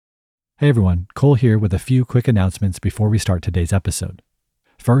Hey everyone, Cole here with a few quick announcements before we start today's episode.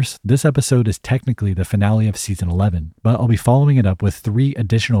 First, this episode is technically the finale of Season 11, but I'll be following it up with 3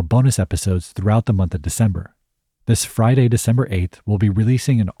 additional bonus episodes throughout the month of December. This Friday, December 8th, we'll be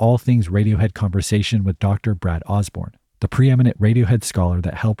releasing an all things Radiohead conversation with Dr. Brad Osborne, the preeminent Radiohead scholar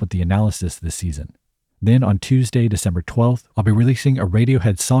that helped with the analysis this season. Then on Tuesday, December 12th, I'll be releasing a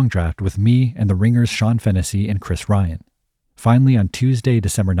Radiohead song draft with me and the Ringers Sean Fennessy and Chris Ryan. Finally, on Tuesday,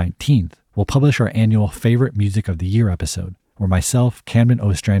 December 19th, we'll publish our annual Favorite Music of the Year episode, where myself, Camden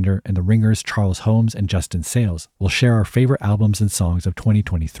Ostrander, and the Ringers Charles Holmes and Justin Sales will share our favorite albums and songs of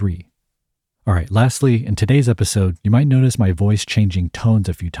 2023. Alright, lastly, in today's episode, you might notice my voice changing tones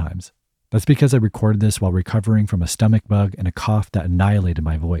a few times. That's because I recorded this while recovering from a stomach bug and a cough that annihilated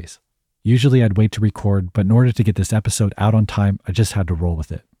my voice. Usually I'd wait to record, but in order to get this episode out on time, I just had to roll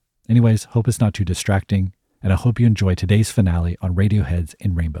with it. Anyways, hope it's not too distracting, and I hope you enjoy today's finale on Radiohead's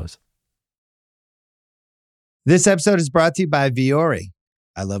In Rainbows. This episode is brought to you by Vuori.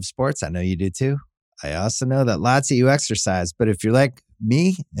 I love sports. I know you do too. I also know that lots of you exercise, but if you're like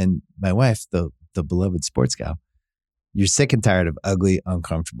me and my wife, the beloved sports gal, you're sick and tired of ugly,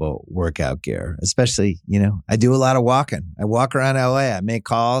 uncomfortable workout gear. Especially, I do a lot of walking. I walk around LA. I make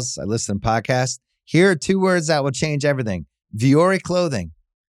calls. I listen to podcasts. Here are 2 words that will change everything. Vuori Clothing,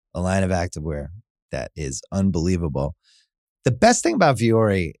 a line of activewear that is unbelievable. The best thing about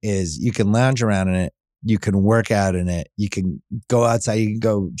Vuori is you can lounge around in it. You can work out in it. You can go outside. You can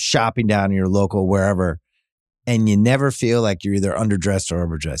go shopping down in your local wherever. And you never feel like you're either underdressed or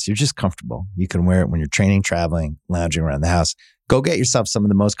overdressed. You're just comfortable. You can wear it when you're training, traveling, lounging around the house. Go get yourself some of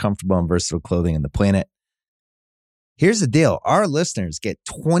the most comfortable and versatile clothing on the planet. Here's the deal. Our listeners get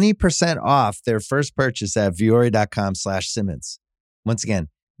 20% off their first purchase at vuori.com/Simmons. Once again,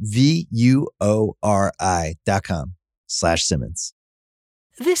 VUORI.com/Simmons.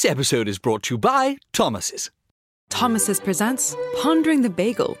 This episode is brought to you by Thomas's. Thomas's presents Pondering the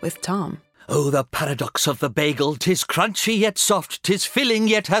Bagel with Tom. Oh, the paradox of the bagel. 'Tis crunchy yet soft, 'tis filling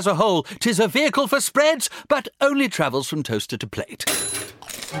yet has a hole. 'Tis a vehicle for spreads, but only travels from toaster to plate.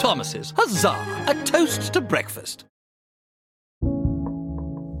 Thomas's, huzzah, a toast to breakfast.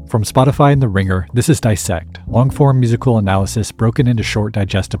 From Spotify and The Ringer, this is Dissect, long-form musical analysis broken into short,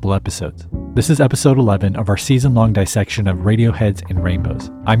 digestible episodes. This is episode 11 of our season-long dissection of Radiohead's In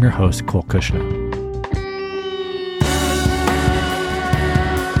Rainbows. I'm your host, Cole Kushner.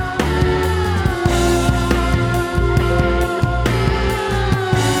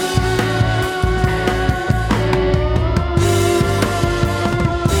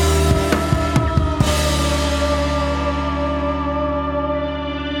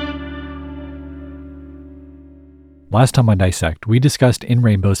 Last time on Dissect, we discussed In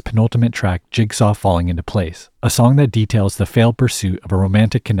Rainbow's penultimate track, Jigsaw Falling Into Place, a song that details the failed pursuit of a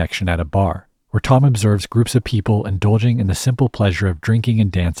romantic connection at a bar, where Tom observes groups of people indulging in the simple pleasure of drinking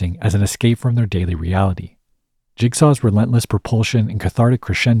and dancing as an escape from their daily reality. Jigsaw's relentless propulsion and cathartic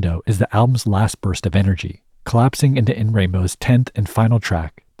crescendo is the album's last burst of energy, collapsing into In Rainbow's 10th and final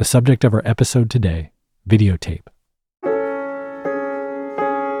track, the subject of our episode today, Videotape.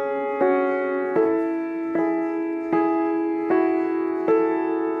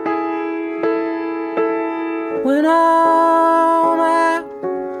 When I'm at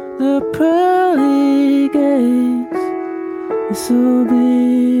the pearly gates, this will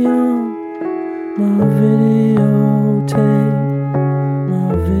be on my videotape.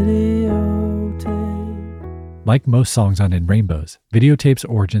 Like most songs on In Rainbows, Videotape's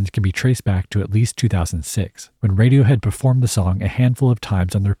origins can be traced back to at least 2006, when Radiohead performed the song a handful of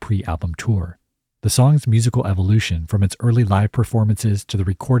times on their pre-album tour. The song's musical evolution from its early live performances to the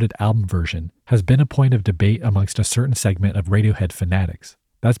recorded album version has been a point of debate amongst a certain segment of Radiohead fanatics.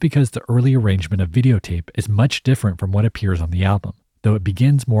 That's because the early arrangement of Videotape is much different from what appears on the album, though it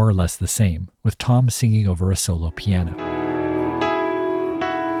begins more or less the same, with Tom singing over a solo piano.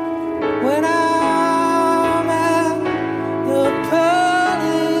 When I'm at the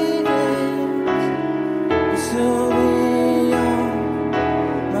pearly gates, this will be on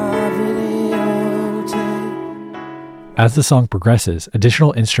my videotape. As the song progresses,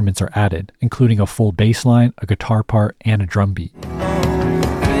 additional instruments are added, including a full bass line, a guitar part, and a drum beat.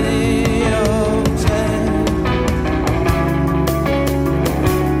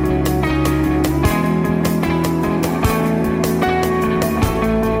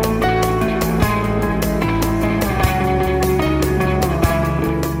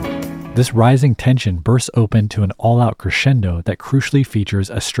 This rising tension bursts open to an all-out crescendo that crucially features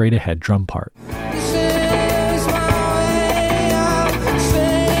a straight-ahead drum part.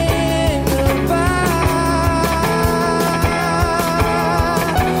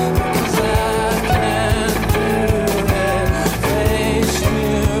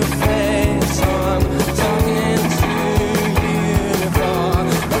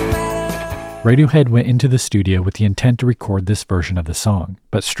 Radiohead went into the studio with the intent to record this version of the song,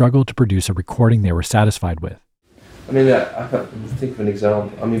 but struggled to produce a recording they were satisfied with. I mean, I can't think of an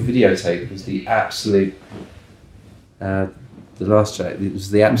example. I mean, Videotape was the absolute, the last track, it was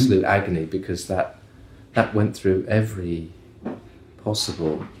the absolute agony, because that went through every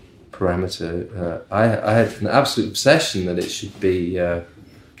possible parameter. I had an absolute obsession that it should be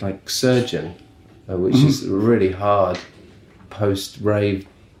like Surgeon, which is a really hard post-rave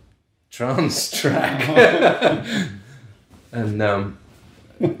trance track. And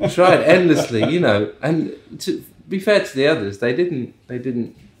tried endlessly, you know, and to be fair to the others, they didn't,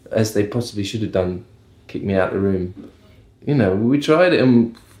 as they possibly should have done, kick me out of the room. You know, we tried it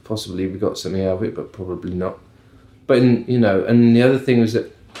and possibly we got something out of it, but probably not. But, you know, and the other thing was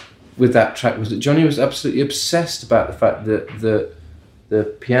that with that track was that Johnny was absolutely obsessed about the fact that the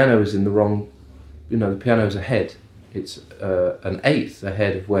piano was in the wrong, you know, the piano's ahead. It's an eighth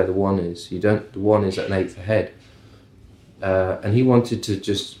ahead of where the one is. The one is an eighth ahead. And he wanted to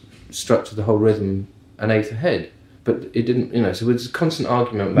just structure the whole rhythm an eighth ahead. But it didn't, you know, so there's a constant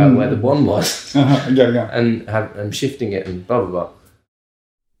argument about where the one was. And shifting it and blah, blah, blah.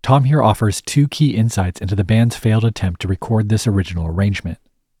 Tom here offers two key insights into the band's failed attempt to record this original arrangement.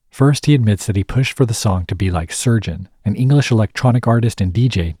 First, he admits that he pushed for the song to be like Surgeon, an English electronic artist and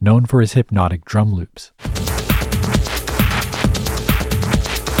DJ known for his hypnotic drum loops.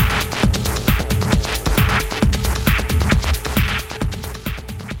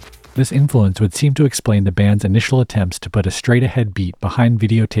 This influence would seem to explain the band's initial attempts to put a straight-ahead beat behind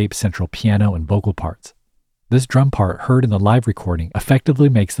Videotape's central piano and vocal parts. This drum part heard in the live recording effectively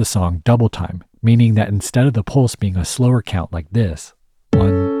makes the song double time, meaning that instead of the pulse being a slower count like this,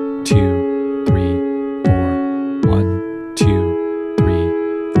 1, 2, 3, 4, 1, 2, 3,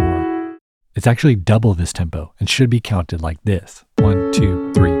 4, it's actually double this tempo and should be counted like this, 1,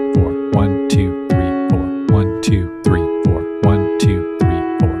 2, 3, 4, 1, 2, 3, 4, 1, 2, 3, 4, 1, 2, 3,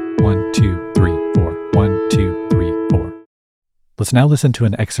 4, 1, 2, 3, 4, 1, 2, 3, 4. Let's now listen to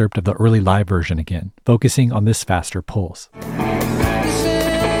an excerpt of the early live version again, focusing on this faster pulse.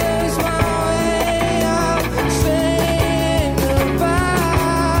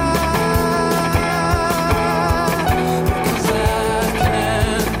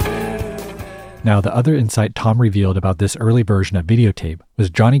 Now, the other insight Tom revealed about this early version of Videotape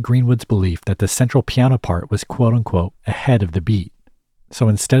was Johnny Greenwood's belief that the central piano part was quote-unquote ahead of the beat. So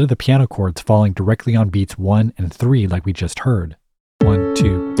instead of the piano chords falling directly on beats 1 and 3 like we just heard, 1,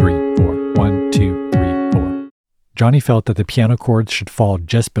 2, 3, 4, 1, 2, 3, 4, Johnny felt that the piano chords should fall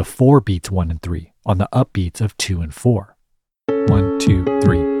just before beats 1 and 3, on the upbeats of 2 and 4. 1, 2,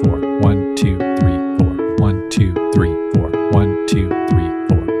 3, 4, 1, 2, 3, 4, 1, 2, 3, 4, 1, 2, 3,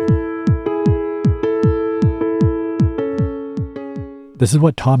 4. This is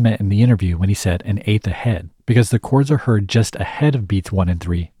what Tom meant in the interview when he said an eighth ahead, because the chords are heard just ahead of beats 1 and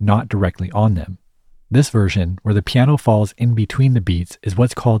 3, not directly on them. This version, where the piano falls in between the beats, is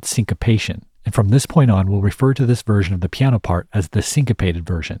what's called syncopation, and from this point on we'll refer to this version of the piano part as the syncopated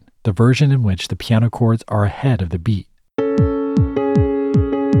version, the version in which the piano chords are ahead of the beat.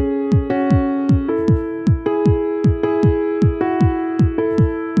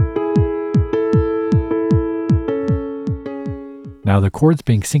 Now, the chords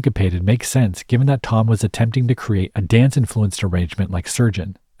being syncopated makes sense given that Tom was attempting to create a dance-influenced arrangement like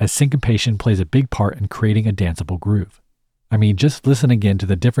Surgeon, as syncopation plays a big part in creating a danceable groove. I mean, just listen again to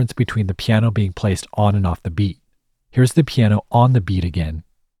the difference between the piano being placed on and off the beat. Here's the piano on the beat again.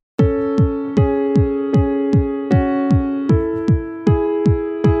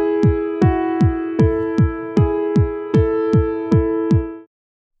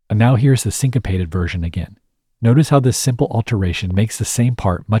 And now here's the syncopated version again. Notice how this simple alteration makes the same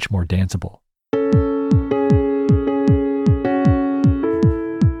part much more danceable.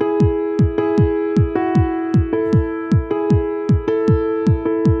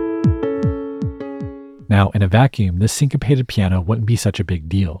 Now, in a vacuum, this syncopated piano wouldn't be such a big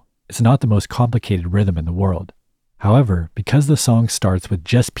deal. It's not the most complicated rhythm in the world. However, because the song starts with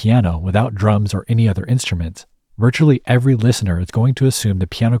just piano without drums or any other instruments, virtually every listener is going to assume the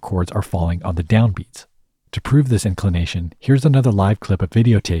piano chords are falling on the downbeats. To prove this inclination, here's another live clip of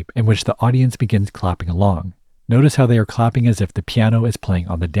Videotape in which the audience begins clapping along. Notice how they are clapping as if the piano is playing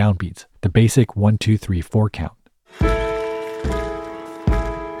on the downbeats, the basic 1, 2, 3, 4 count.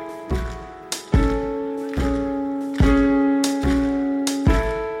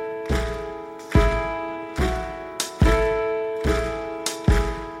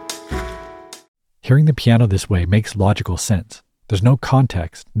 Hearing the piano this way makes logical sense. There's no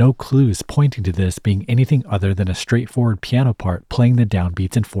context, no clues pointing to this being anything other than a straightforward piano part playing the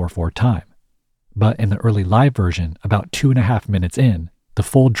downbeats in 4/4 time. But in the early live version, about 2.5 minutes in, the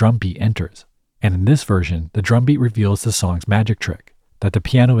full drum beat enters. And in this version, the drum beat reveals the song's magic trick, that the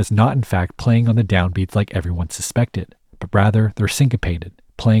piano is not in fact playing on the downbeats like everyone suspected, but rather they're syncopated,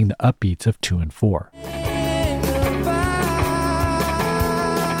 playing the upbeats of 2 and 4.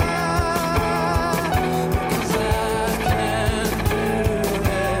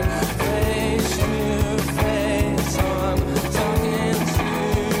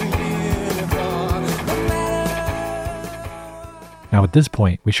 Now at this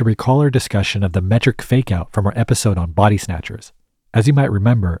point, we should recall our discussion of the metric fakeout from our episode on Body Snatchers. As you might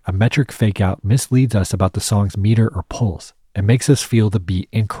remember, a metric fakeout misleads us about the song's meter or pulse. It makes us feel the beat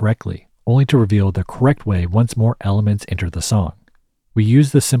incorrectly, only to reveal the correct way once more elements enter the song. We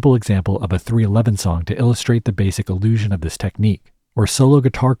use the simple example of a 3/11 song to illustrate the basic illusion of this technique, where solo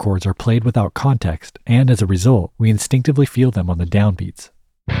guitar chords are played without context, and as a result, we instinctively feel them on the downbeats.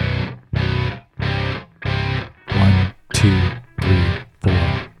 1, 2, 3, 4.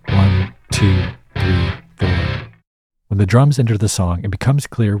 1, 2, 3, 4. When the drums enter the song, it becomes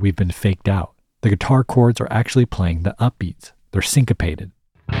clear we've been faked out. The guitar chords are actually playing the upbeats. They're syncopated.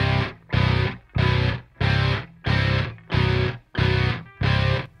 Many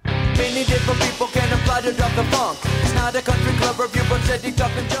different people can apply to drop the funk. It's not a country club review, but said he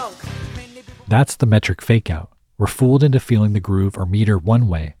talking junk. That's the metric fakeout. We're fooled into feeling the groove or meter one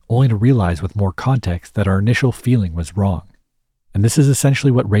way, only to realize with more context that our initial feeling was wrong. And this is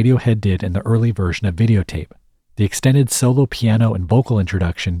essentially what Radiohead did in the early version of Videotape. The extended solo piano and vocal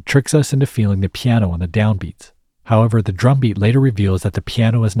introduction tricks us into feeling the piano on the downbeats. However, the drum beat later reveals that the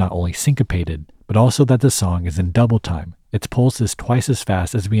piano is not only syncopated, but also that the song is in double time. Its pulse is twice as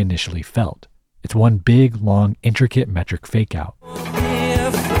fast as we initially felt. It's one big, long, intricate metric fakeout.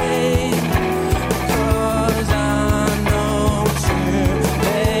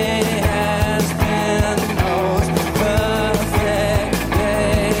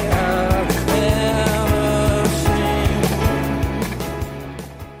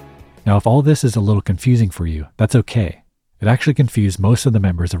 Now, if all this is a little confusing for you, that's okay. It actually confused most of the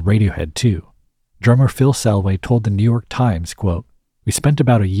members of Radiohead too. Drummer Phil Selway told the New York Times, quote, "We spent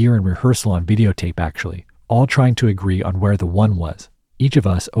about a year in rehearsal on Videotape actually, all trying to agree on where the one was. Each of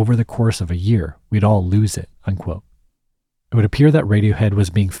us, over the course of a year, we'd all lose it," unquote. It would appear that Radiohead was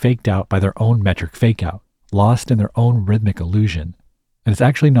being faked out by their own metric fakeout, lost in their own rhythmic illusion. And it's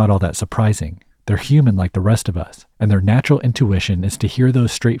actually not all that surprising. They're human like the rest of us, and their natural intuition is to hear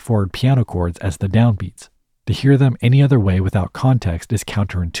those straightforward piano chords as the downbeats. To hear them any other way without context is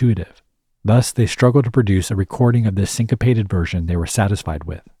counterintuitive. Thus, they struggled to produce a recording of this syncopated version they were satisfied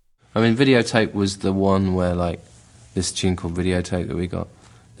with. I mean, Videotape was the one where, like, this tune called Videotape that we got,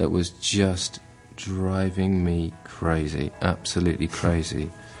 that was just driving me crazy, absolutely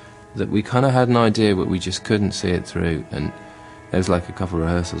crazy. That we kind of had an idea, but we just couldn't see it through, and there was like a couple of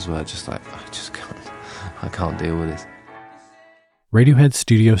rehearsals where I can't deal with this. Radiohead's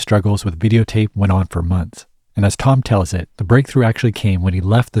studio struggles with Videotape went on for months. And as Tom tells it, the breakthrough actually came when he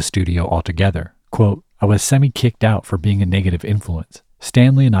left the studio altogether. Quote, "I was semi-kicked out for being a negative influence.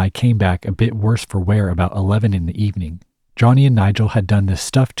 Stanley and I came back a bit worse for wear about 11 in the evening. Johnny and Nigel had done this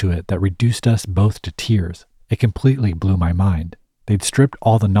stuff to it that reduced us both to tears. It completely blew my mind. They'd stripped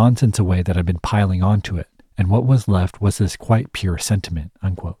all the nonsense away that had been piling onto it, and what was left was this quite pure sentiment,"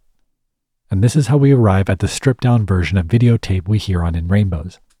 unquote. And this is how we arrive at the stripped-down version of Videotape we hear on In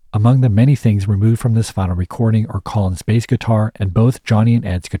Rainbows. Among the many things removed from this final recording are Colin's bass guitar and both Johnny and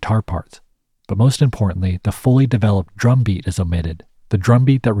Ed's guitar parts. But most importantly, the fully developed drum beat is omitted, the drum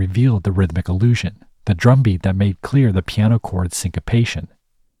beat that revealed the rhythmic illusion, the drum beat that made clear the piano chord's syncopation.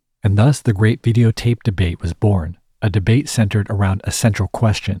 And thus the great Videotape debate was born, a debate centered around a central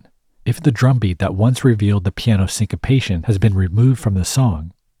question. If the drum beat that once revealed the piano syncopation has been removed from the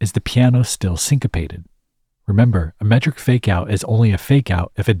song, is the piano still syncopated? Remember, a metric fakeout is only a fakeout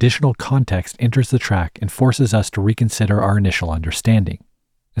if additional context enters the track and forces us to reconsider our initial understanding.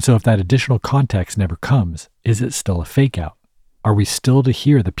 And so if that additional context never comes, is it still a fakeout? Are we still to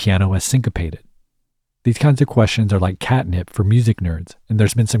hear the piano as syncopated? These kinds of questions are like catnip for music nerds, and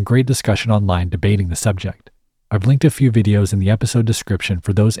there's been some great discussion online debating the subject. I've linked a few videos in the episode description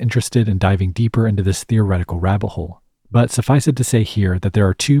for those interested in diving deeper into this theoretical rabbit hole. But suffice it to say here that there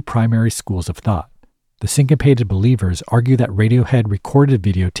are two primary schools of thought. The syncopated believers argue that Radiohead recorded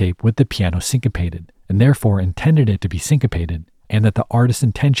Videotape with the piano syncopated, and therefore intended it to be syncopated, and that the artist's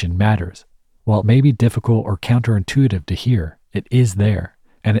intention matters. While it may be difficult or counterintuitive to hear, it is there,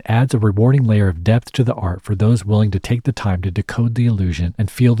 and it adds a rewarding layer of depth to the art for those willing to take the time to decode the illusion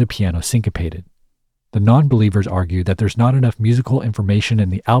and feel the piano syncopated. The non-believers argue that there's not enough musical information in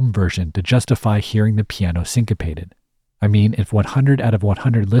the album version to justify hearing the piano syncopated. I mean, if 100 out of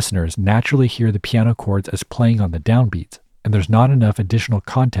 100 listeners naturally hear the piano chords as playing on the downbeats, and there's not enough additional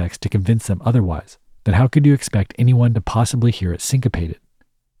context to convince them otherwise, then how could you expect anyone to possibly hear it syncopated?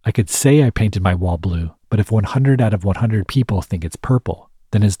 I could say I painted my wall blue, but if 100 out of 100 people think it's purple,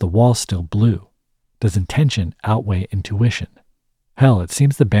 then is the wall still blue? Does intention outweigh intuition? Hell, it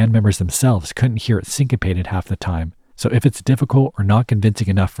seems the band members themselves couldn't hear it syncopated half the time, so if it's difficult or not convincing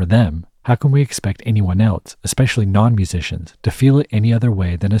enough for them, how can we expect anyone else, especially non-musicians, to feel it any other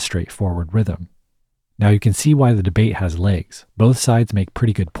way than a straightforward rhythm? Now you can see why the debate has legs. Both sides make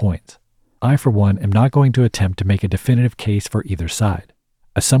pretty good points. I, for one, am not going to attempt to make a definitive case for either side.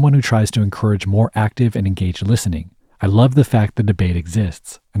 As someone who tries to encourage more active and engaged listening, I love the fact the debate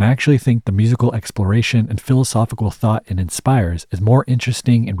exists, and I actually think the musical exploration and philosophical thought it inspires is more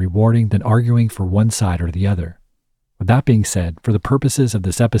interesting and rewarding than arguing for one side or the other. With that being said, for the purposes of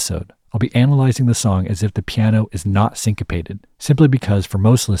this episode, I'll be analyzing the song as if the piano is not syncopated, simply because for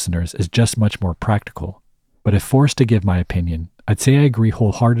most listeners it's just much more practical. But if forced to give my opinion, I'd say I agree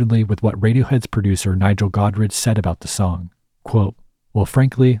wholeheartedly with what Radiohead's producer Nigel Godrich said about the song. Quote, "Well,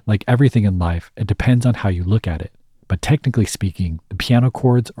 frankly, like everything in life, it depends on how you look at it. But technically speaking, the piano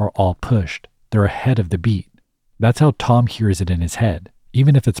chords are all pushed. They're ahead of the beat. That's how Tom hears it in his head,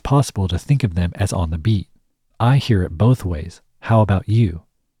 even if it's possible to think of them as on the beat. I hear it both ways. How about you?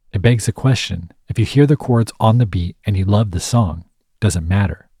 It begs the question, if you hear the chords on the beat and you love the song, does it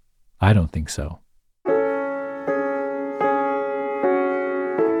matter? I don't think so."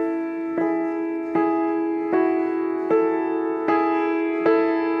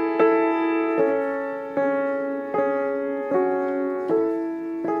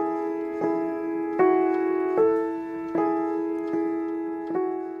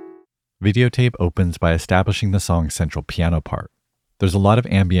 Videotape opens by establishing the song's central piano part. There's a lot of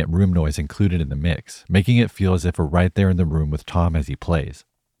ambient room noise included in the mix, making it feel as if we're right there in the room with Tom as he plays.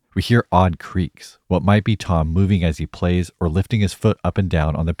 We hear odd creaks, what might be Tom moving as he plays or lifting his foot up and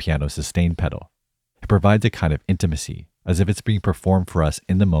down on the piano sustain pedal. It provides a kind of intimacy, as if it's being performed for us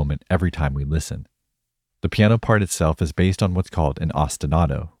in the moment every time we listen. The piano part itself is based on what's called an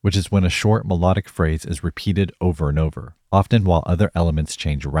ostinato, which is when a short melodic phrase is repeated over and over, often while other elements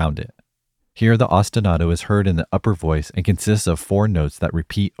change around it. Here, the ostinato is heard in the upper voice and consists of 4 notes that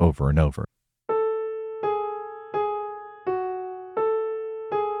repeat over and over.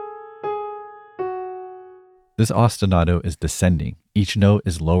 This ostinato is descending. Each note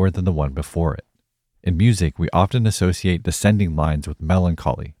is lower than the one before it. In music, we often associate descending lines with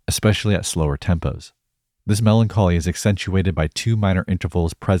melancholy, especially at slower tempos. This melancholy is accentuated by 2 minor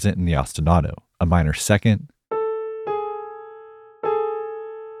intervals present in the ostinato, a minor second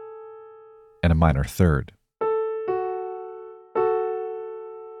and a minor third.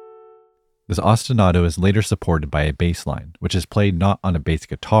 This ostinato is later supported by a bass line, which is played not on a bass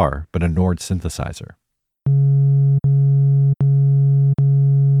guitar, but a Nord synthesizer.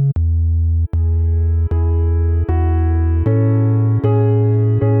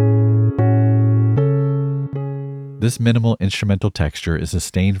 This minimal instrumental texture is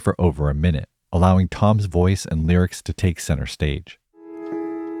sustained for over a minute, allowing Tom's voice and lyrics to take center stage.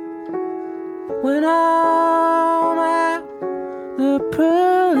 When I'm at the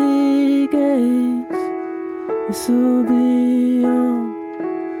pearly gates, this will be on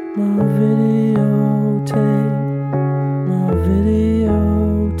my videotape, my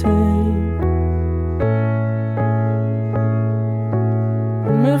videotape.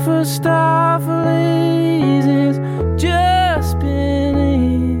 And if a Starfleet is just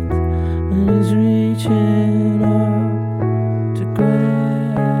beneath and is reaching up to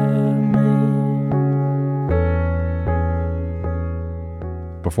grab me.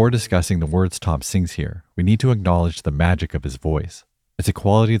 Before discussing the words Tom sings here, we need to acknowledge the magic of his voice. It's a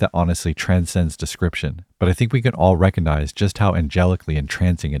quality that honestly transcends description, but I think we can all recognize just how angelically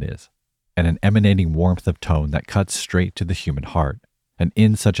entrancing it is, and an emanating warmth of tone that cuts straight to the human heart. And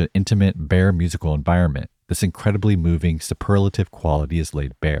in such an intimate, bare musical environment, this incredibly moving, superlative quality is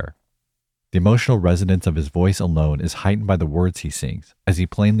laid bare. The emotional resonance of his voice alone is heightened by the words he sings, as he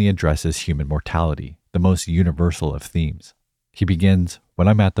plainly addresses human mortality, the most universal of themes. He begins, "When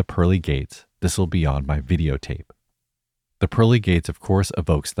I'm at the pearly gates, this'll be on my videotape." The pearly gates, of course,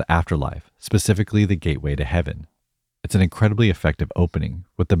 evokes the afterlife, specifically the gateway to heaven. It's an incredibly effective opening,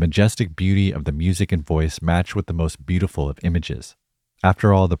 with the majestic beauty of the music and voice matched with the most beautiful of images.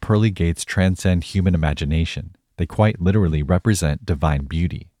 After all, the pearly gates transcend human imagination. They quite literally represent divine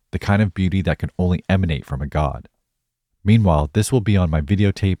beauty, the kind of beauty that can only emanate from a god. Meanwhile, this will be on my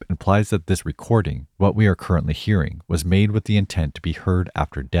videotape implies that this recording, what we are currently hearing, was made with the intent to be heard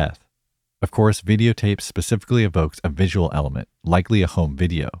after death. Of course, videotape specifically evokes a visual element, likely a home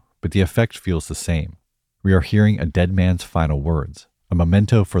video, but the effect feels the same. We are hearing a dead man's final words, a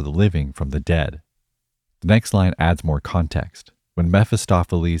memento for the living from the dead. The next line adds more context, when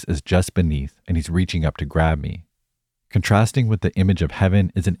Mephistopheles is just beneath and he's reaching up to grab me. Contrasting with the image of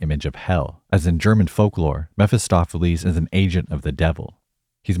heaven is an image of hell, as in German folklore, Mephistopheles is an agent of the devil.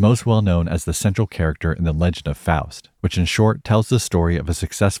 He's most well known as the central character in the legend of Faust, which in short tells the story of a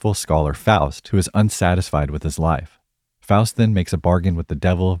successful scholar Faust who is unsatisfied with his life. Faust then makes a bargain with the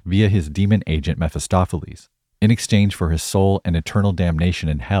devil via his demon agent Mephistopheles. In exchange for his soul and eternal damnation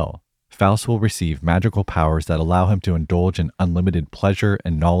in hell, Faust will receive magical powers that allow him to indulge in unlimited pleasure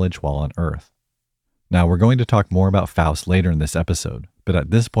and knowledge while on Earth. Now, we're going to talk more about Faust later in this episode, but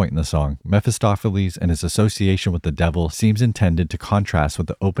at this point in the song, Mephistopheles and his association with the devil seems intended to contrast with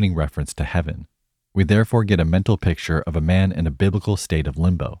the opening reference to heaven. We therefore get a mental picture of a man in a biblical state of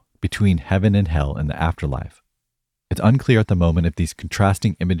limbo, between heaven and hell in the afterlife. It's unclear at the moment if these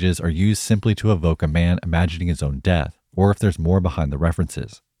contrasting images are used simply to evoke a man imagining his own death, or if there's more behind the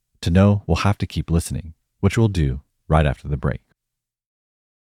references. To know, we'll have to keep listening, which we'll do right after the break.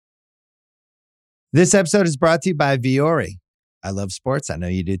 This episode is brought to you by Viore. I love sports. I know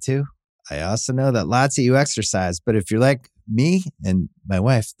you do too. I also know that lots of you exercise, but if you're like me and my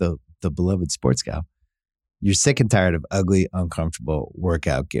wife, the beloved sports gal, you're sick and tired of ugly, uncomfortable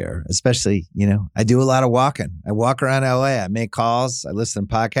workout gear. Especially, I do a lot of walking. I walk around LA. I make calls. I listen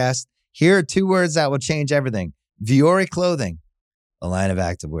to podcasts. Here are 2 words that will change everything. Viore Clothing, a line of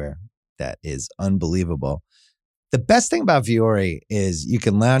activewear that is unbelievable. The best thing about Viore is you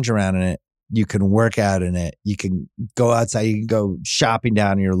can lounge around in it. You can work out in it. You can go outside. You can go shopping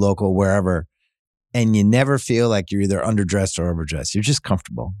down in your local wherever. And you never feel like you're either underdressed or overdressed. You're just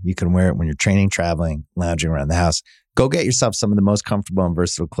comfortable. You can wear it when you're training, traveling, lounging around the house. Go get yourself some of the most comfortable and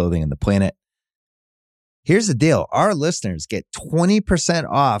versatile clothing on the planet. Here's the deal. Our listeners get 20%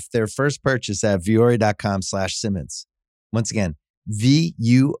 off their first purchase at Viore.com/Simmons. Once again,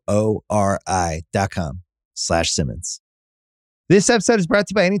 VUORI.com/Simmons. This episode is brought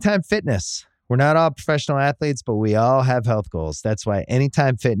to you by Anytime Fitness. We're not all professional athletes, but we all have health goals. That's why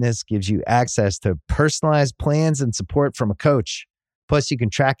Anytime Fitness gives you access to personalized plans and support from a coach. Plus, you can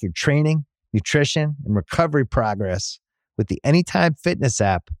track your training, nutrition, and recovery progress with the Anytime Fitness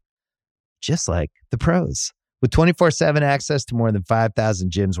app, just like the pros. With 24/7 access to more than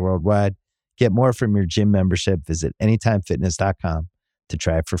 5,000 gyms worldwide, get more from your gym membership. Visit anytimefitness.com to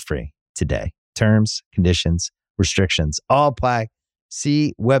try it for free today. Terms, conditions, restrictions all apply.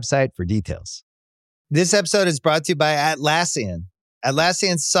 See website for details. This episode is brought to you by Atlassian.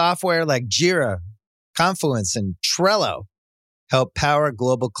 Atlassian software like Jira, Confluence, and Trello help power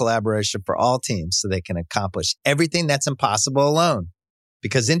global collaboration for all teams so they can accomplish everything that's impossible alone.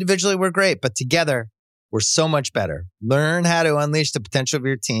 Because individually we're great, but together we're so much better. Learn how to unleash the potential of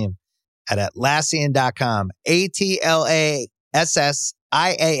your team at Atlassian.com.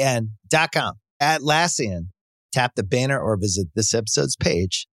 Atlassian.com. Atlassian. Tap the banner or visit this episode's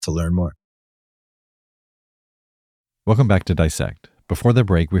page to learn more. Welcome back to Dissect. Before the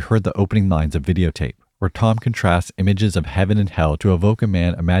break, we heard the opening lines of Videotape, where Tom contrasts images of heaven and hell to evoke a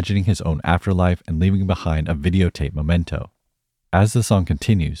man imagining his own afterlife and leaving behind a videotape memento. As the song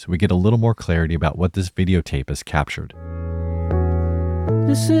continues, we get a little more clarity about what this videotape has captured.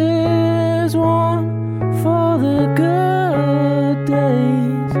 This is one for the good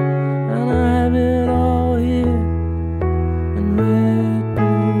days, and I have it all here in red,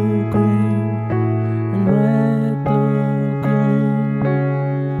 blue, green, and red, blue, green.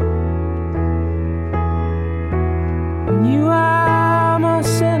 And you are my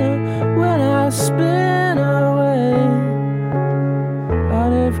center when I spin away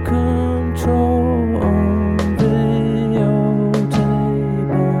out of control on videotape.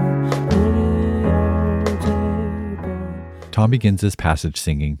 Tom begins this passage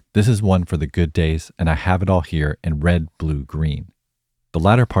singing, "This is one for the good days, and I have it all here in red, blue, green." The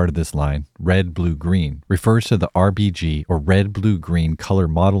latter part of this line, red, blue, green, refers to the RBG or red, blue, green color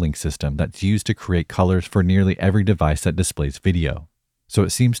modeling system that's used to create colors for nearly every device that displays video. So it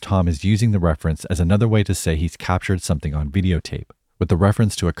seems Tom is using the reference as another way to say he's captured something on videotape, with the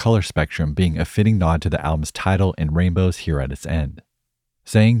reference to a color spectrum being a fitting nod to the album's title and rainbows here at its end.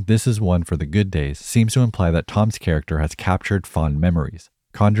 Saying "this is one for the good days" seems to imply that Tom's character has captured fond memories,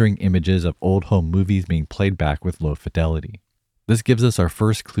 conjuring images of old home movies being played back with low fidelity. This gives us our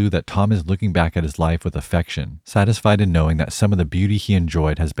first clue that Tom is looking back at his life with affection, satisfied in knowing that some of the beauty he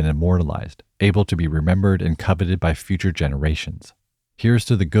enjoyed has been immortalized, able to be remembered and coveted by future generations. Here's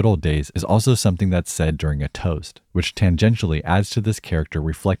to the good old days is also something that's said during a toast, which tangentially adds to this character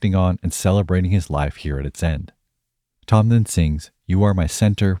reflecting on and celebrating his life here at its end. Tom then sings, "You are my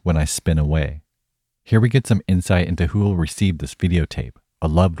center when I spin away." Here we get some insight into who will receive this videotape, a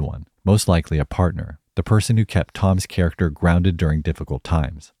loved one, most likely a partner, the person who kept Tom's character grounded during difficult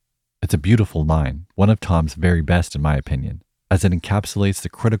times. It's a beautiful line, one of Tom's very best in my opinion, as it encapsulates the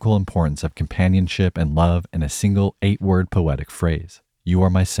critical importance of companionship and love in a single 8-word poetic phrase, "You are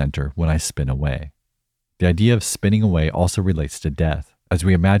my center when I spin away." The idea of spinning away also relates to death, as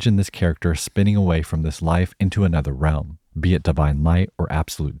we imagine this character spinning away from this life into another realm, be it divine light or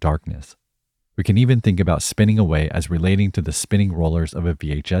absolute darkness. We can even think about spinning away as relating to the spinning rollers of a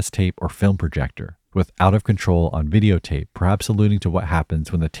VHS tape or film projector, with out of control on videotape perhaps alluding to what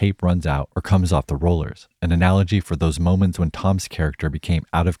happens when the tape runs out or comes off the rollers, an analogy for those moments when Tom's character became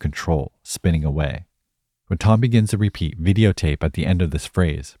out of control, spinning away. When Tom begins to repeat videotape at the end of this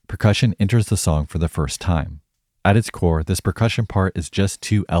phrase, percussion enters the song for the first time. At its core, this percussion part is just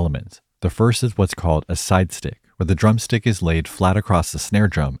two elements. The first is what's called a side stick, where the drumstick is laid flat across the snare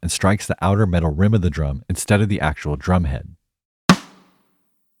drum and strikes the outer metal rim of the drum instead of the actual drum head.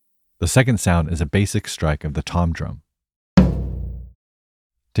 The second sound is a basic strike of the tom drum.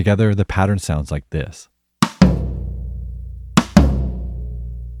 Together, the pattern sounds like this.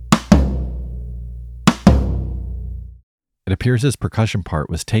 It appears this percussion part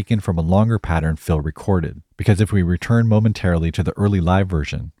was taken from a longer pattern Phil recorded, because if we return momentarily to the early live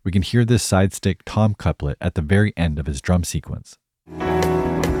version, we can hear this side stick tom couplet at the very end of his drum sequence. You are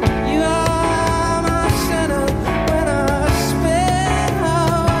my center when I spin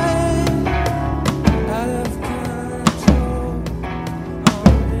away, out of control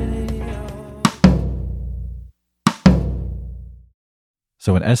already.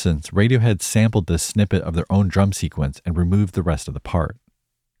 So in essence, Radiohead sampled this snippet of their own drum sequence and removed the rest of the part.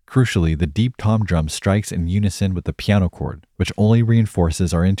 Crucially, the deep tom drum strikes in unison with the piano chord, which only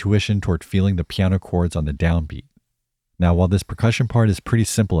reinforces our intuition toward feeling the piano chords on the downbeat. Now, while this percussion part is pretty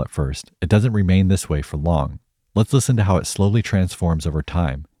simple at first, it doesn't remain this way for long. Let's listen to how it slowly transforms over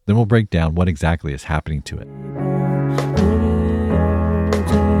time, then we'll break down what exactly is happening to it.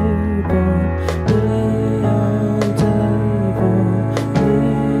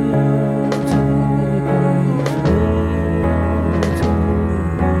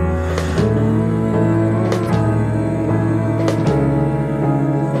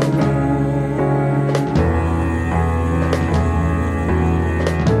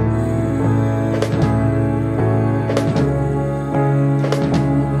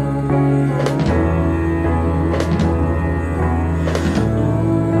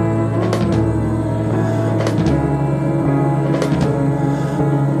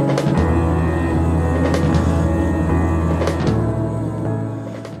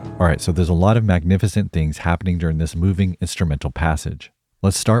 Alright, so there's a lot of magnificent things happening during this moving instrumental passage.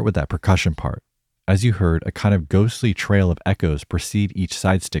 Let's start with that percussion part. As you heard, a kind of ghostly trail of echoes precede each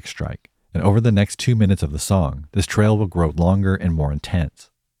side stick strike, and over the next 2 minutes of the song, this trail will grow longer and more intense.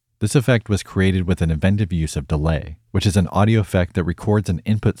 This effect was created with an inventive use of delay, which is an audio effect that records an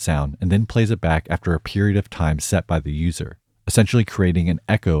input sound and then plays it back after a period of time set by the user, essentially creating an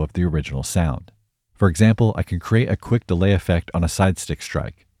echo of the original sound. For example, I can create a quick delay effect on a side stick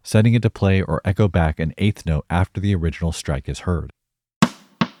strike, setting it to play or echo back an eighth note after the original strike is heard.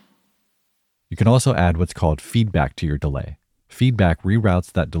 You can also add what's called feedback to your delay. Feedback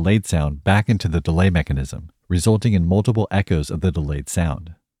reroutes that delayed sound back into the delay mechanism, resulting in multiple echoes of the delayed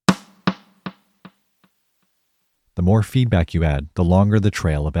sound. The more feedback you add, the longer the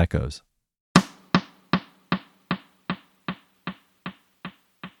trail of echoes.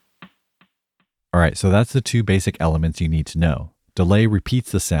 Alright, so that's the two basic elements you need to know. Delay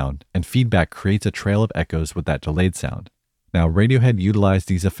repeats the sound, and feedback creates a trail of echoes with that delayed sound. Now, Radiohead utilized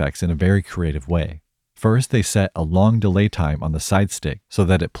these effects in a very creative way. First, they set a long delay time on the side stick so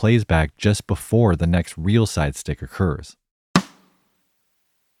that it plays back just before the next real side stick occurs.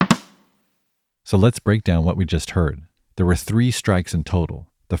 So let's break down what we just heard. There were 3 strikes in total.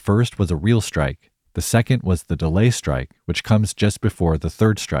 The first was a real strike. The second was the delay strike, which comes just before the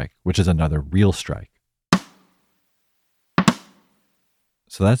third strike, which is another real strike.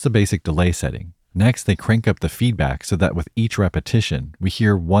 So that's the basic delay setting. Next, they crank up the feedback so that with each repetition, we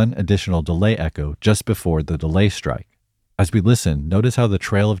hear one additional delay echo just before the delay strike. As we listen, notice how the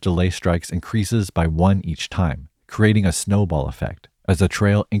trail of delay strikes increases by 1 each time, creating a snowball effect, as the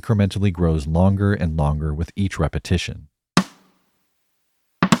trail incrementally grows longer and longer with each repetition.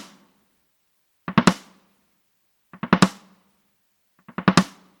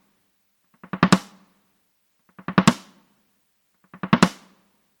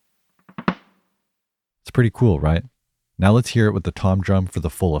 It's pretty cool, right? Now let's hear it with the tom drum for the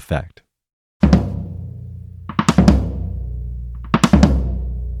full effect.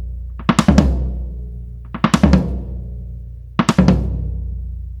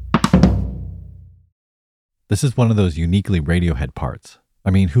 This is one of those uniquely Radiohead parts. I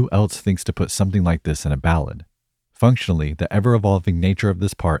mean, who else thinks to put something like this in a ballad? Functionally, the ever-evolving nature of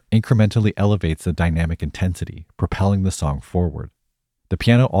this part incrementally elevates the dynamic intensity, propelling the song forward. The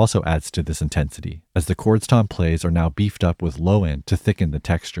piano also adds to this intensity, as the chords Tom plays are now beefed up with low end to thicken the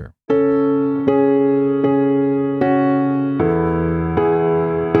texture.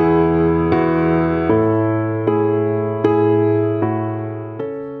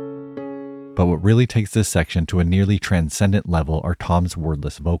 But what really takes this section to a nearly transcendent level are Tom's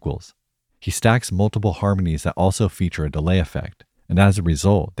wordless vocals. He stacks multiple harmonies that also feature a delay effect, and as a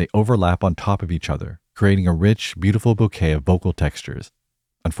result, they overlap on top of each other, creating a rich, beautiful bouquet of vocal textures.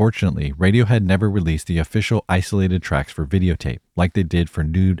 Unfortunately, Radiohead never released the official isolated tracks for Videotape like they did for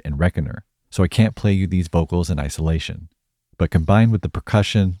Nude and Reckoner, so I can't play you these vocals in isolation. But combined with the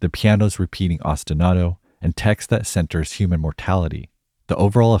percussion, the piano's repeating ostinato, and text that centers human mortality, the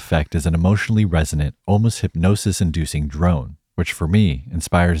overall effect is an emotionally resonant, almost hypnosis-inducing drone, which for me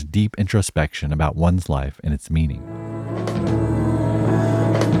inspires deep introspection about one's life and its meaning.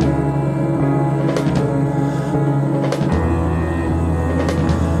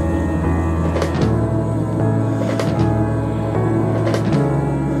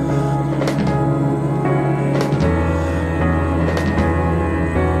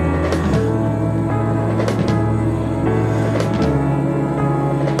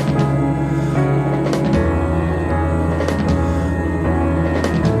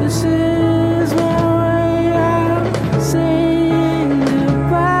 This is my way out, saying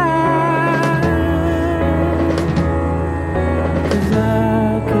goodbye. 'Cause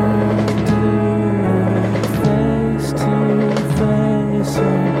I can do it face to face.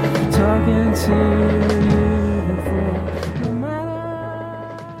 I'm talking to you before, no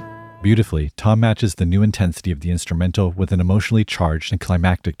matter. Beautifully, Tom matches the new intensity of the instrumental with an emotionally charged and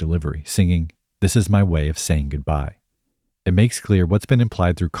climactic delivery, singing, "This is my way of saying goodbye." It makes clear what's been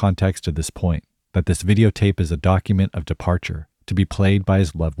implied through context to this point, that this videotape is a document of departure to be played by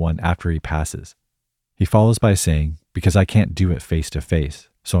his loved one after he passes. He follows by saying, "Because I can't do it face to face,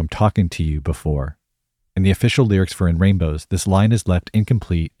 so I'm talking to you before." In the official lyrics for In Rainbows, this line is left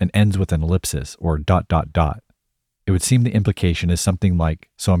incomplete and ends with an ellipsis or ... It would seem the implication is something like,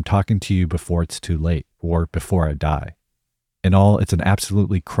 "So I'm talking to you before it's too late," or "before I die." In all, it's an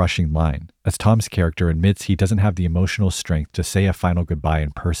absolutely crushing line, as Tom's character admits he doesn't have the emotional strength to say a final goodbye in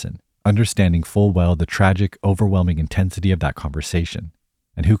person, understanding full well the tragic, overwhelming intensity of that conversation.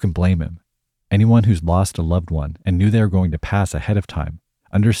 And who can blame him? Anyone who's lost a loved one and knew they were going to pass ahead of time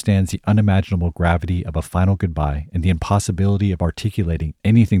understands the unimaginable gravity of a final goodbye and the impossibility of articulating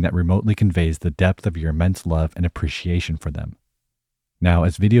anything that remotely conveys the depth of your immense love and appreciation for them. Now,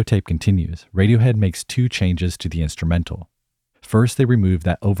 as Videotape continues, Radiohead makes two changes to the instrumental. First, they remove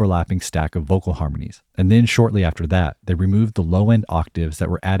that overlapping stack of vocal harmonies, and then shortly after that, they removed the low-end octaves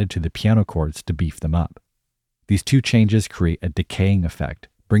that were added to the piano chords to beef them up. These two changes create a decaying effect,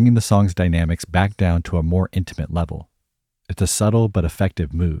 bringing the song's dynamics back down to a more intimate level. It's a subtle but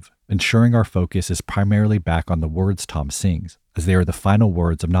effective move, ensuring our focus is primarily back on the words Tom sings, as they are the final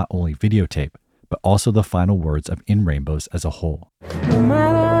words of not only Videotape, but also the final words of In Rainbows as a whole. No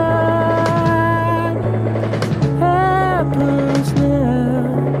matter what happens now,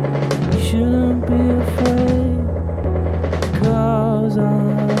 you shouldn't be afraid, 'cause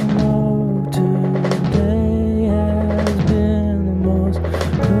I know today has been the most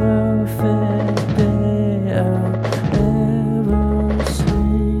perfect day I've ever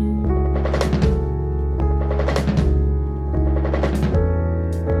seen.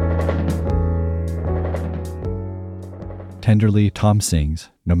 Tenderly, Tom sings,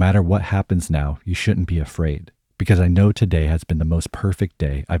 "No matter what happens now, you shouldn't be afraid, because I know today has been the most perfect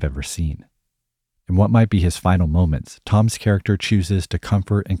day I've ever seen." In what might be his final moments, Tom's character chooses to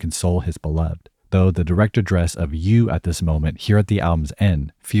comfort and console his beloved, though the direct address of "you" at this moment here at the album's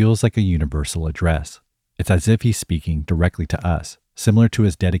end feels like a universal address. It's as if he's speaking directly to us, similar to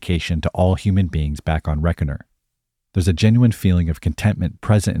his dedication to all human beings back on Reckoner. There's a genuine feeling of contentment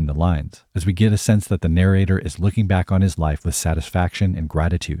present in the lines, as we get a sense that the narrator is looking back on his life with satisfaction and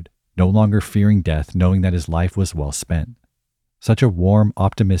gratitude, no longer fearing death, knowing that his life was well spent. Such a warm,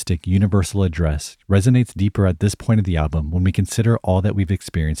 optimistic, universal address resonates deeper at this point of the album when we consider all that we've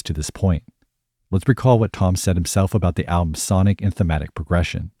experienced to this point. Let's recall what Tom said himself about the album's sonic and thematic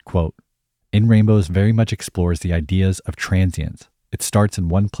progression. Quote, "In Rainbows very much explores the ideas of transience, It starts in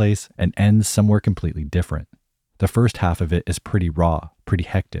one place and ends somewhere completely different. The first half of it is pretty raw, pretty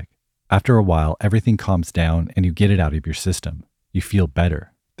hectic. After a while, everything calms down and you get it out of your system. You feel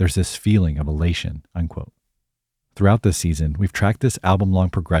better. There's this feeling of elation, unquote. Throughout this season, we've tracked this album-long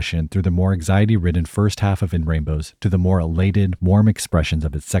progression through the more anxiety-ridden first half of In Rainbows to the more elated, warm expressions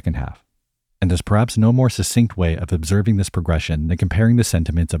of its second half. And there's perhaps no more succinct way of observing this progression than comparing the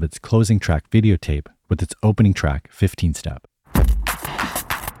sentiments of its closing track Videotape with its opening track 15 Step.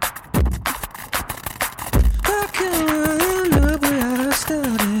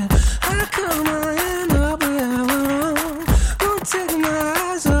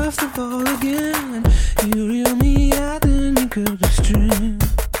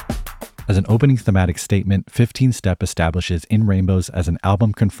 As an opening thematic statement, 15 Step establishes In Rainbows as an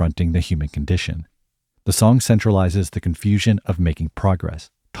album confronting the human condition. The song centralizes the confusion of making progress.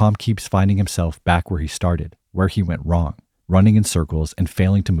 Tom keeps finding himself back where he started, where he went wrong, running in circles and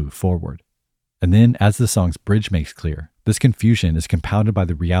failing to move forward. And then, as the song's bridge makes clear, this confusion is compounded by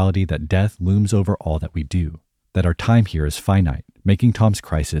the reality that death looms over all that we do, that our time here is finite, making Tom's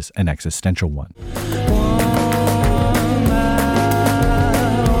crisis an existential one.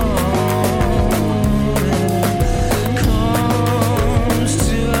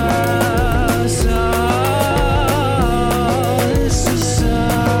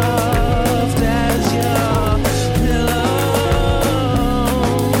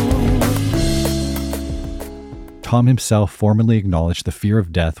 Tom himself formally acknowledged the fear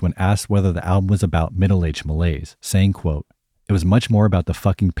of death when asked whether the album was about middle-aged malaise, saying, quote, "It was much more about the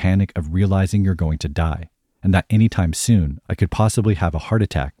fucking panic of realizing you're going to die, and that anytime soon I could possibly have a heart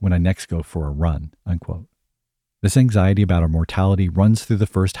attack when I next go for a run," unquote. This anxiety about our mortality runs through the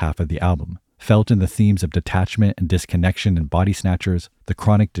first half of the album, felt in the themes of detachment and disconnection in Body Snatchers, the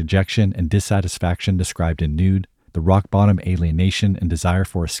chronic dejection and dissatisfaction described in Nude, the rock-bottom alienation and desire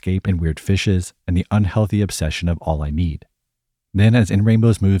for escape in Weird Fishes, and the unhealthy obsession of All I Need. Then, as In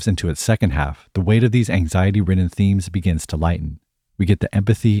Rainbows moves into its second half, the weight of these anxiety-ridden themes begins to lighten. We get the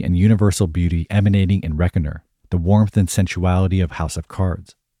empathy and universal beauty emanating in Reckoner, the warmth and sensuality of House of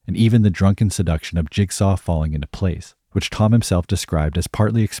Cards, and even the drunken seduction of Jigsaw falling into place, which Tom himself described as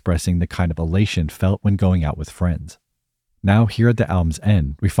partly expressing the kind of elation felt when going out with friends. Now, here at the album's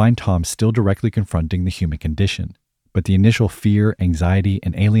end, we find Tom still directly confronting the human condition, but the initial fear, anxiety,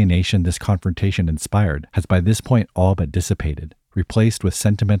 and alienation this confrontation inspired has by this point all but dissipated, replaced with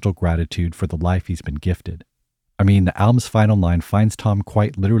sentimental gratitude for the life he's been gifted. I mean, the album's final line finds Tom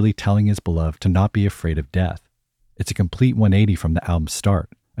quite literally telling his beloved to not be afraid of death. It's a complete 180 from the album's start,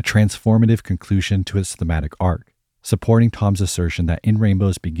 a transformative conclusion to its thematic arc, supporting Tom's assertion that In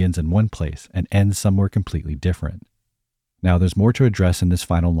Rainbows begins in one place and ends somewhere completely different. Now, there's more to address in this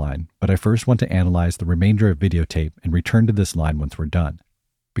final line, but I first want to analyze the remainder of Videotape and return to this line once we're done.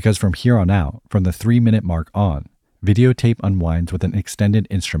 Because from here on out, from the 3-minute mark on, Videotape unwinds with an extended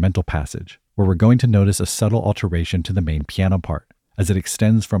instrumental passage, where we're going to notice a subtle alteration to the main piano part, as it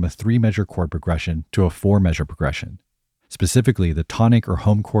extends from a 3-measure chord progression to a 4-measure progression. Specifically, the tonic or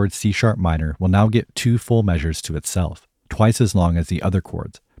home chord C-sharp minor will now get 2 full measures to itself, twice as long as the other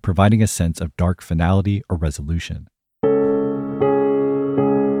chords, providing a sense of dark finality or resolution.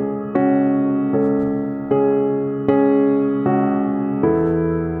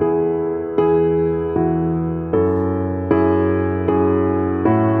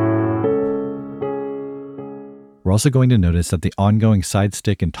 We're also going to notice that the ongoing side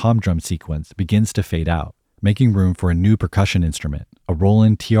stick and tom drum sequence begins to fade out, making room for a new percussion instrument, a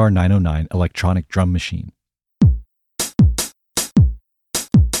Roland TR-909 electronic drum machine.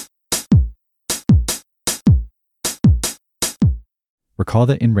 Recall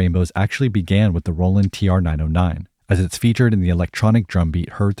that In Rainbows actually began with the Roland TR-909, as it's featured in the electronic drum beat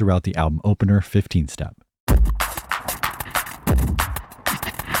heard throughout the album opener 15 Step.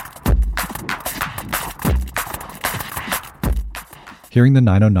 Hearing the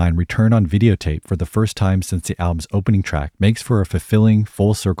 909 return on Videotape for the first time since the album's opening track makes for a fulfilling,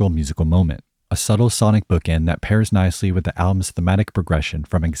 full-circle musical moment, a subtle sonic bookend that pairs nicely with the album's thematic progression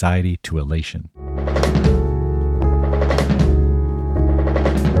from anxiety to elation.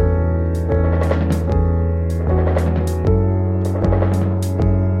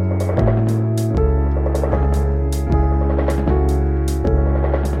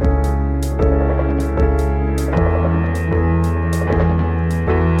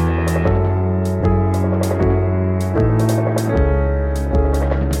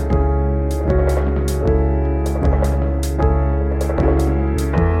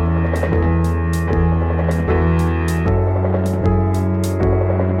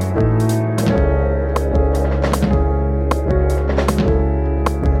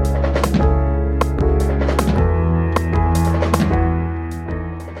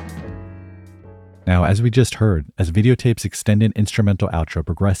 as we just heard, as Videotape's extended instrumental outro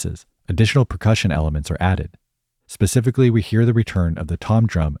progresses, additional percussion elements are added. Specifically, we hear the return of the tom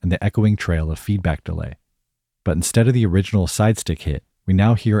drum and the echoing trail of feedback delay. But instead of the original side stick hit, we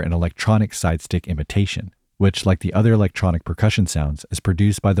now hear an electronic side stick imitation, which, like the other electronic percussion sounds, is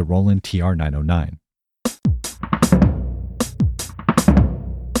produced by the Roland TR-909.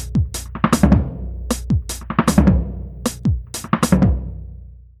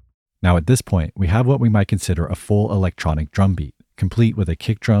 Now at this point, we have what we might consider a full electronic drum beat, complete with a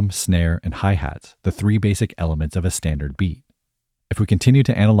kick drum, snare, and hi-hats, the three basic elements of a standard beat. If we continue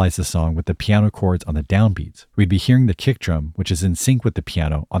to analyze the song with the piano chords on the downbeats, we'd be hearing the kick drum, which is in sync with the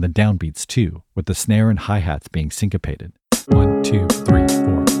piano, on the downbeats too, with the snare and hi-hats being syncopated. 1, 2, 3,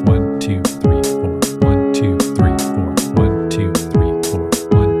 4, 1, 2, 3, 4, 1, 2, 3, 4, 1, 2, 3, 4,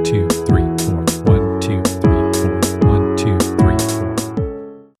 1, 2, 3, 4, 1, 2, 3, 4, 1, 2, 3, 4.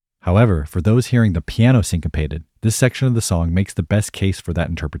 However, for those hearing the piano syncopated, this section of the song makes the best case for that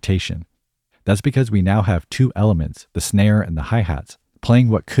interpretation. That's because we now have two elements, the snare and the hi-hats, playing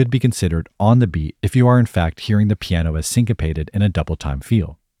what could be considered on the beat if you are in fact hearing the piano as syncopated in a double time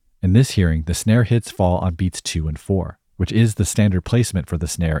feel. In this hearing, the snare hits fall on beats 2 and 4, which is the standard placement for the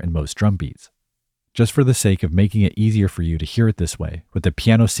snare in most drum beats. Just for the sake of making it easier for you to hear it this way, with the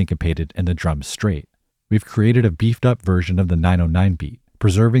piano syncopated and the drums straight, we've created a beefed up version of the 909 beat,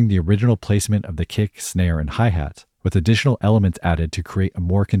 preserving the original placement of the kick, snare, and hi-hats, with additional elements added to create a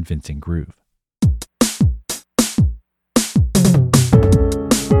more convincing groove.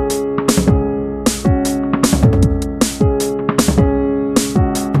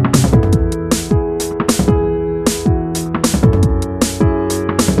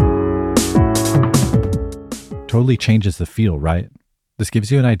 Totally changes the feel, right? This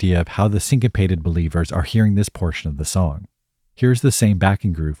gives you an idea of how the syncopated believers are hearing this portion of the song. Here's the same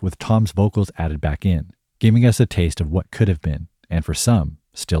backing groove with Tom's vocals added back in, giving us a taste of what could have been, and for some,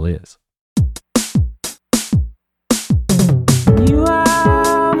 still is. You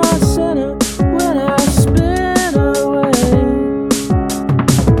are my center when I spin away,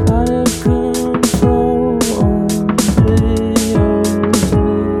 out of control on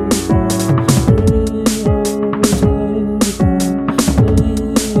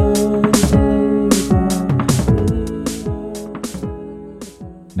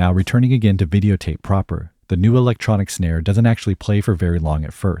Now, returning again to Videotape proper, the new electronic snare doesn't actually play for very long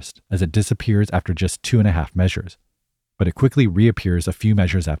at first, as it disappears after just 2.5 measures. But it quickly reappears a few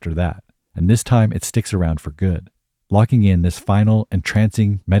measures after that, and this time it sticks around for good, locking in this final,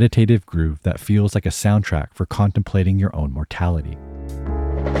 entrancing, meditative groove that feels like a soundtrack for contemplating your own mortality.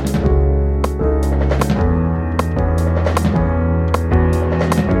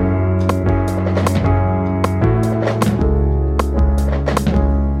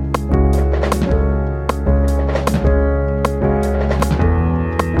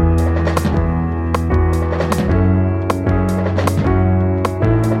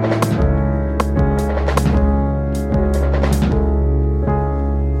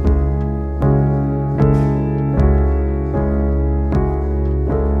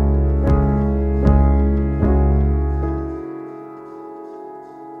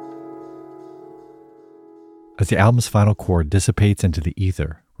 As the album's final chord dissipates into the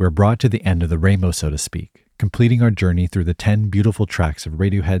ether, we're brought to the end of the rainbow, so to speak, completing our journey through the 10 beautiful tracks of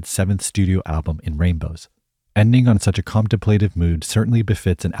Radiohead's 7th studio album In Rainbows. Ending on such a contemplative mood certainly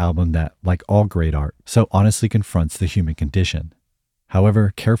befits an album that, like all great art, so honestly confronts the human condition.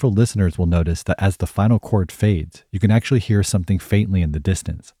 However, careful listeners will notice that as the final chord fades, you can actually hear something faintly in the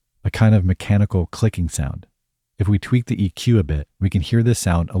distance, a kind of mechanical clicking sound. If we tweak the EQ a bit, we can hear this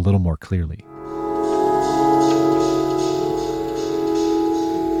sound a little more clearly.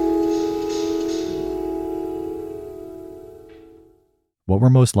 What we're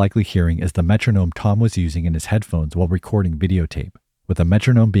most likely hearing is the metronome Tom was using in his headphones while recording Videotape, with a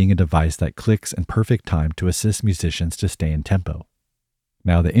metronome being a device that clicks in perfect time to assist musicians to stay in tempo.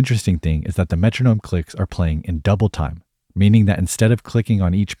 Now, the interesting thing is that the metronome clicks are playing in double time, meaning that instead of clicking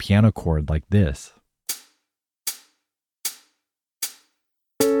on each piano chord like this,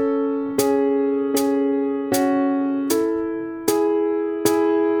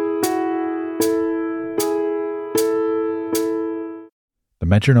 the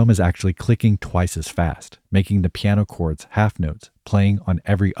metronome is actually clicking twice as fast, making the piano chords half notes, playing on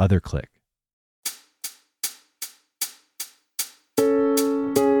every other click.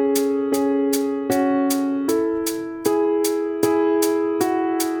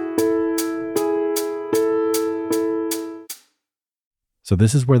 So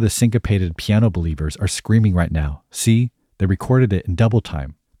this is where the syncopated piano believers are screaming right now. See, they recorded it in double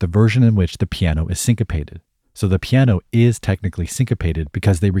time, the version in which the piano is syncopated. So the piano is technically syncopated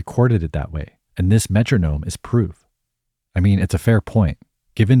because they recorded it that way, and this metronome is proof. I mean, it's a fair point.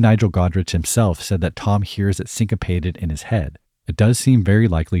 Given Nigel Godrich himself said that Tom hears it syncopated in his head, it does seem very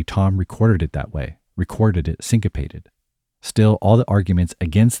likely Tom recorded it that way, recorded it syncopated. Still, all the arguments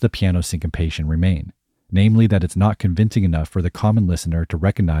against the piano syncopation remain, namely that it's not convincing enough for the common listener to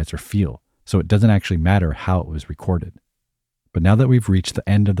recognize or feel, so it doesn't actually matter how it was recorded. But now that we've reached the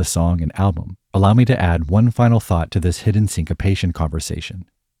end of the song and album, allow me to add one final thought to this hidden syncopation conversation.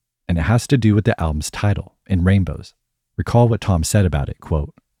 And it has to do with the album's title, In Rainbows. Recall what Tom said about it,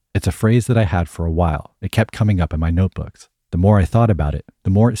 quote, "It's a phrase that I had for a while. It kept coming up in my notebooks. The more I thought about it, the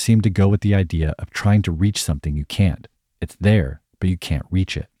more it seemed to go with the idea of trying to reach something you can't. It's there, but you can't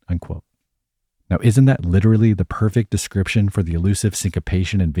reach it," unquote. Now, isn't that literally the perfect description for the elusive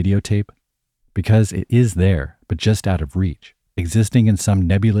syncopation in Videotape? Because it is there, but just out of reach, existing in some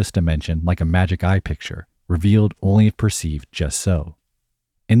nebulous dimension like a magic eye picture, revealed only if perceived just so.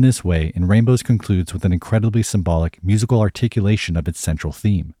 In this way, In Rainbows concludes with an incredibly symbolic musical articulation of its central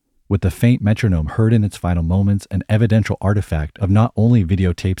theme, with the faint metronome heard in its final moments an evidential artifact of not only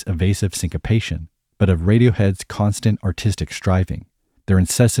Videotape's evasive syncopation, but of Radiohead's constant artistic striving, their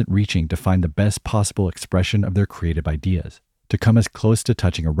incessant reaching to find the best possible expression of their creative ideas, to come as close to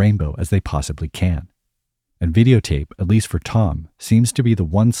touching a rainbow as they possibly can. And Videotape, at least for Tom, seems to be the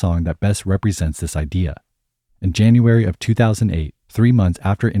one song that best represents this idea. In January of 2008, 3 months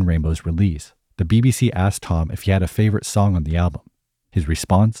after In Rainbow's release, the BBC asked Tom if he had a favorite song on the album. His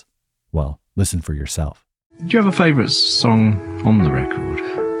response? Well, listen for yourself. Do you have a favourite song on the record?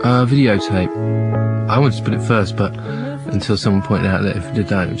 Videotape. I wanted to put it first, but until someone pointed out that if I did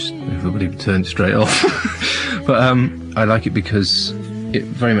that, everybody would turn straight off. But I like it because it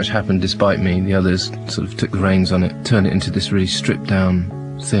very much happened despite me. The others sort of took the reins on it, turned it into this really stripped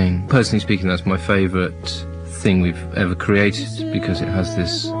down thing. Personally speaking, that's my favourite thing we've ever created because it has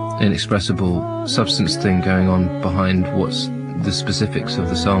this inexpressible substance thing going on behind what's the specifics of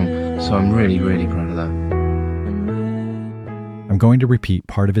the song. So I'm really, really proud of that. I'm going to repeat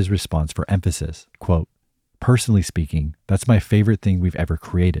part of his response for emphasis. Quote, "Personally speaking, that's my favorite thing we've ever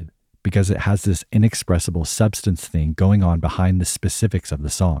created because it has this inexpressible substance thing going on behind the specifics of the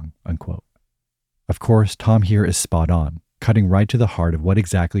song," unquote. Of course, Tom here is spot on, cutting right to the heart of what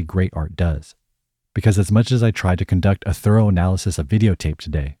exactly great art does. Because as much as I tried to conduct a thorough analysis of Videotape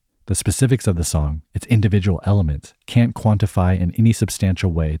today, the specifics of the song, its individual elements, can't quantify in any substantial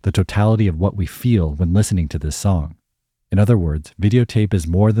way the totality of what we feel when listening to this song. In other words, Videotape is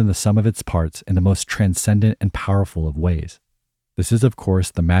more than the sum of its parts in the most transcendent and powerful of ways. This is, of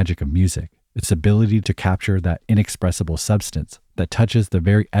course, the magic of music, its ability to capture that inexpressible substance that touches the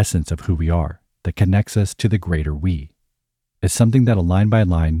very essence of who we are, that connects us to the greater we. It's something that a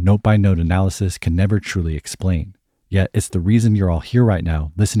line-by-line, note-by-note analysis can never truly explain. Yet it's the reason you're all here right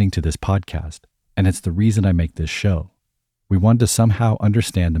now listening to this podcast, and it's the reason I make this show. We want to somehow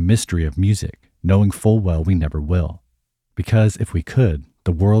understand the mystery of music, knowing full well we never will. Because if we could,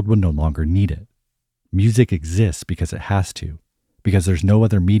 the world would no longer need it. Music exists because it has to, because there's no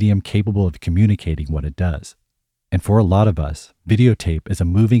other medium capable of communicating what it does. And for a lot of us, Videotape is a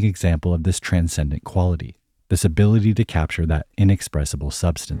moving example of this transcendent quality, this ability to capture that inexpressible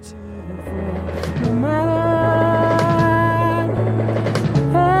substance. No matter what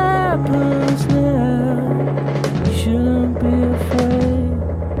happens now, you shouldn't be afraid,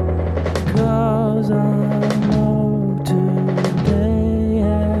 'cause I know today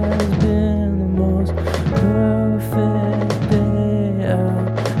has been the most perfect day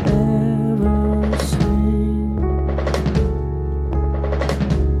I've ever seen.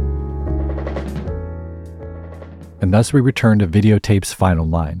 And thus we return to Videotape's final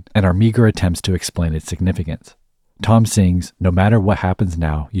line and our meager attempts to explain its significance. Tom sings, "No matter what happens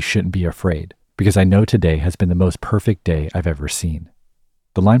now, you shouldn't be afraid, because I know today has been the most perfect day I've ever seen."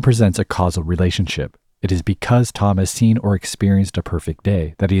 The line presents a causal relationship. It is because Tom has seen or experienced a perfect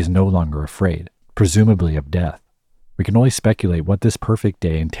day that he is no longer afraid, presumably of death. We can only speculate what this perfect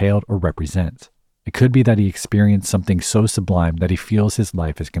day entailed or represents. It could be that he experienced something so sublime that he feels his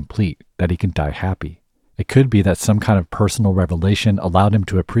life is complete, that he can die happy. It could be that some kind of personal revelation allowed him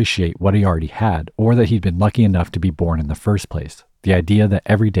to appreciate what he already had, or that he'd been lucky enough to be born in the first place. The idea that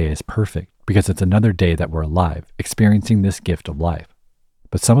every day is perfect, because it's another day that we're alive, experiencing this gift of life.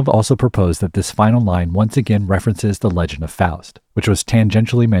 But some have also proposed that this final line once again references the legend of Faust, which was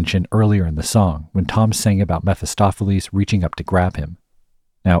tangentially mentioned earlier in the song when Tom sang about Mephistopheles reaching up to grab him.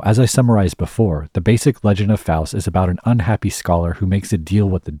 Now, as I summarized before, the basic legend of Faust is about an unhappy scholar who makes a deal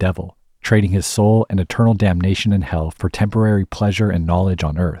with the devil. trading his soul and eternal damnation in hell for temporary pleasure and knowledge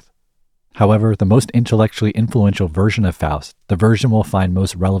on earth. However, the most intellectually influential version of Faust, the version we'll find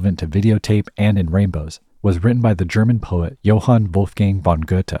most relevant to Videotape and in Rainbows, was written by the German poet Johann Wolfgang von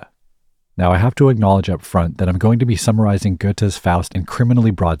Goethe. Now, I have to acknowledge up front that I'm going to be summarizing Goethe's Faust in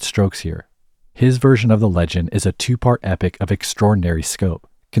criminally broad strokes here. His version of the legend is a two-part epic of extraordinary scope,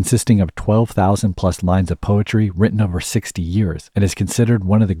 consisting of 12,000 plus lines of poetry written over 60 years, and is considered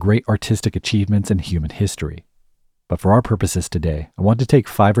one of the great artistic achievements in human history. But for our purposes today, I want to take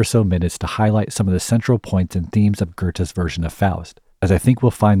 5 or so minutes to highlight some of the central points and themes of Goethe's version of Faust, as I think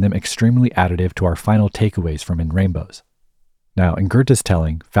we'll find them extremely additive to our final takeaways from In Rainbows. Now, in Goethe's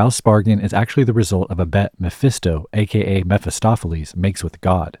telling, Faust's bargain is actually the result of a bet Mephisto, aka Mephistopheles, makes with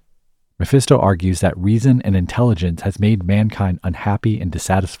God. Mephisto argues that reason and intelligence has made mankind unhappy and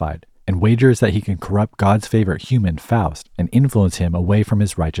dissatisfied, and wagers that he can corrupt God's favorite human, Faust, and influence him away from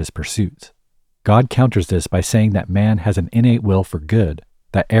his righteous pursuits. God counters this by saying that man has an innate will for good,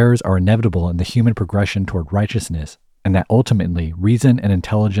 that errors are inevitable in the human progression toward righteousness, and that ultimately reason and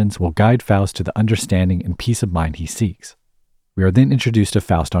intelligence will guide Faust to the understanding and peace of mind he seeks. We are then introduced to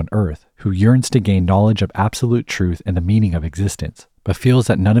Faust on Earth, who yearns to gain knowledge of absolute truth and the meaning of existence, but feels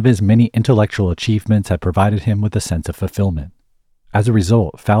that none of his many intellectual achievements have provided him with a sense of fulfillment. As a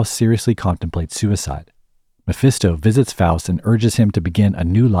result, Faust seriously contemplates suicide. Mephisto visits Faust and urges him to begin a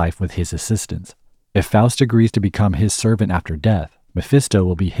new life with his assistance. If Faust agrees to become his servant after death, Mephisto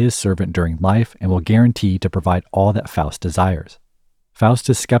will be his servant during life and will guarantee to provide all that Faust desires. Faust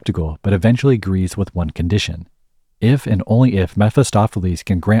is skeptical, but eventually agrees with one condition. If and only if Mephistopheles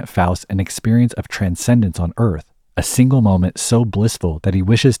can grant Faust an experience of transcendence on earth, a single moment so blissful that he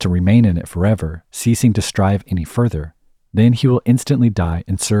wishes to remain in it forever, ceasing to strive any further, then he will instantly die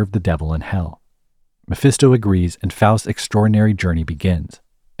and serve the devil in hell. Mephisto agrees, and Faust's extraordinary journey begins.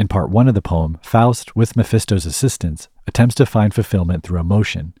 In part 1 of the poem, Faust, with Mephisto's assistance, attempts to find fulfillment through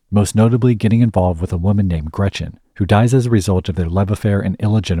emotion, most notably getting involved with a woman named Gretchen, who dies as a result of their love affair and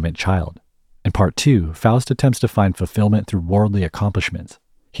illegitimate child. In part 2, Faust attempts to find fulfillment through worldly accomplishments.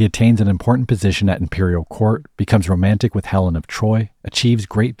 He attains an important position at imperial court, becomes romantic with Helen of Troy, achieves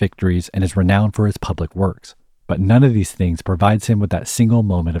great victories, and is renowned for his public works. But none of these things provides him with that single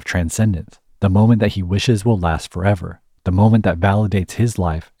moment of transcendence, the moment that he wishes will last forever, the moment that validates his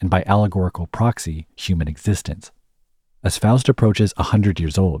life and, by allegorical proxy, human existence. As Faust approaches 100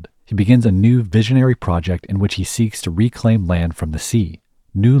 years old, he begins a new visionary project in which he seeks to reclaim land from the sea,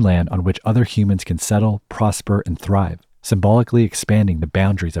 new land on which other humans can settle, prosper, and thrive, symbolically expanding the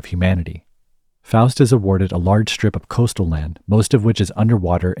boundaries of humanity. Faust is awarded a large strip of coastal land, most of which is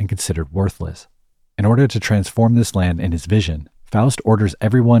underwater and considered worthless. In order to transform this land in his vision, Faust orders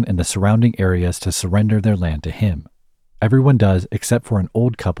everyone in the surrounding areas to surrender their land to him. Everyone does except for an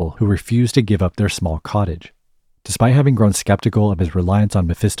old couple who refuse to give up their small cottage. Despite having grown skeptical of his reliance on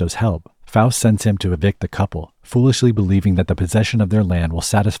Mephisto's help, Faust sends him to evict the couple, foolishly believing that the possession of their land will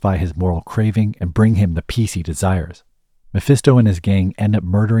satisfy his moral craving and bring him the peace he desires. Mephisto and his gang end up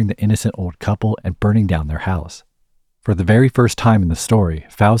murdering the innocent old couple and burning down their house. For the very first time in the story,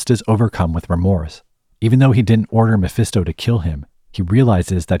 Faust is overcome with remorse. Even though he didn't order Mephisto to kill him, he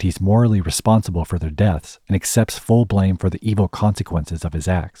realizes that he's morally responsible for their deaths and accepts full blame for the evil consequences of his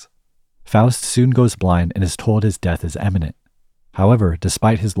acts. Faust soon goes blind and is told his death is imminent. However,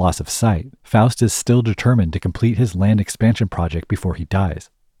 despite his loss of sight, Faust is still determined to complete his land expansion project before he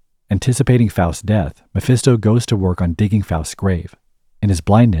dies. Anticipating Faust's death, Mephisto goes to work on digging Faust's grave. In his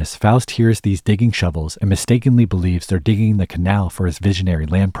blindness, Faust hears these digging shovels and mistakenly believes they're digging the canal for his visionary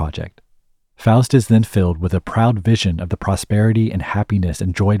land project. Faust is then filled with a proud vision of the prosperity and happiness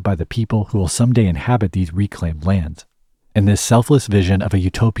enjoyed by the people who will someday inhabit these reclaimed lands. In this selfless vision of a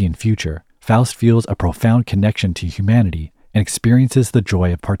utopian future, Faust feels a profound connection to humanity and experiences the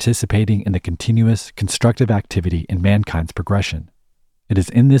joy of participating in the continuous, constructive activity in mankind's progression. It is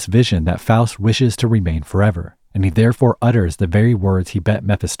in this vision that Faust wishes to remain forever, and he therefore utters the very words he bet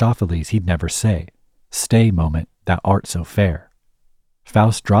Mephistopheles he'd never say, "Stay, moment, thou art so fair."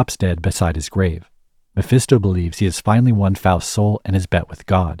 Faust drops dead beside his grave. Mephisto believes he has finally won Faust's soul and his bet with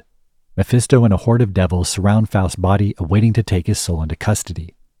God. Mephisto and a horde of devils surround Faust's body, awaiting to take his soul into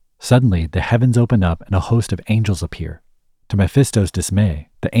custody. Suddenly, the heavens open up and a host of angels appear. To Mephisto's dismay,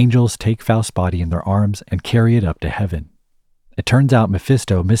 the angels take Faust's body in their arms and carry it up to heaven. It turns out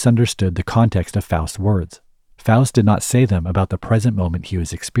Mephisto misunderstood the context of Faust's words. Faust did not say them about the present moment he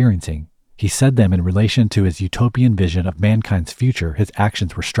was experiencing. He said them in relation to his utopian vision of mankind's future his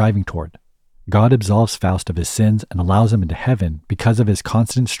actions were striving toward. God absolves Faust of his sins and allows him into heaven because of his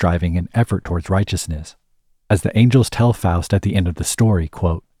constant striving and effort towards righteousness. As the angels tell Faust at the end of the story,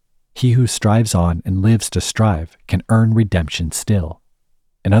 quote, He who strives on and lives to strive can earn redemption still.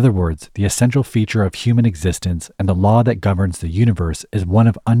 In other words, the essential feature of human existence and the law that governs the universe is one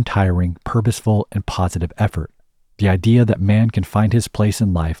of untiring, purposeful, and positive effort. The idea that man can find his place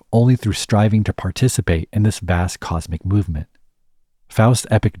in life only through striving to participate in this vast cosmic movement. Faust's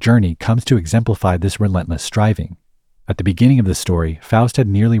epic journey comes to exemplify this relentless striving. At the beginning of the story, Faust had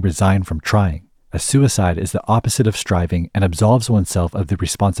nearly resigned from trying, as suicide is the opposite of striving and absolves oneself of the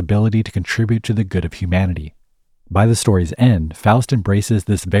responsibility to contribute to the good of humanity. By the story's end, Faust embraces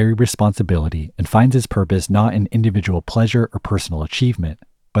this very responsibility and finds his purpose not in individual pleasure or personal achievement,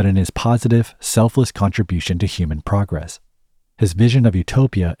 but in his positive, selfless contribution to human progress. His vision of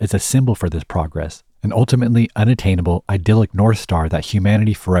utopia is a symbol for this progress, an ultimately unattainable, idyllic North Star that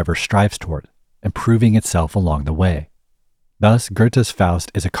humanity forever strives toward, improving itself along the way. Thus, Goethe's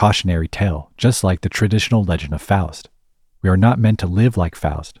Faust is a cautionary tale, just like the traditional legend of Faust. We are not meant to live like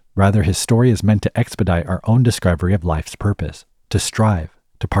Faust. Rather, his story is meant to expedite our own discovery of life's purpose, to strive,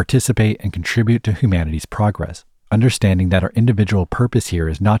 to participate and contribute to humanity's progress, understanding that our individual purpose here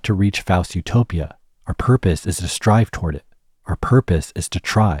is not to reach Faust's utopia. Our purpose is to strive toward it. Our purpose is to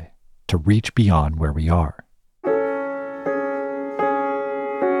try, to reach beyond where we are.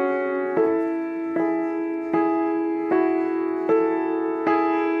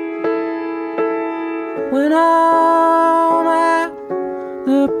 When I'm at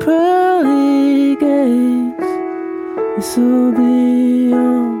the pearly gates, this will be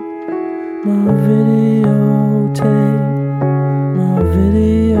on my videotape, my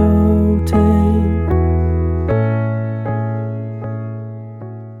videotape.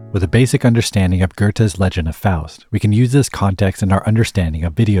 With a basic understanding of Goethe's Legend of Faust, we can use this context in our understanding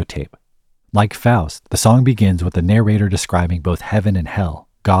of Videotape. Like Faust, the song begins with the narrator describing both heaven and hell,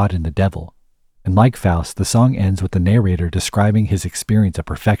 God and the devil. And like Faust, the song ends with the narrator describing his experience of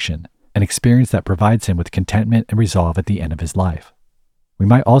perfection, an experience that provides him with contentment and resolve at the end of his life. We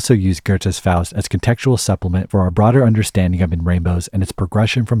might also use Goethe's Faust as contextual supplement for our broader understanding of In Rainbows and its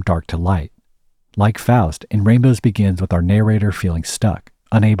progression from dark to light. Like Faust, In Rainbows begins with our narrator feeling stuck,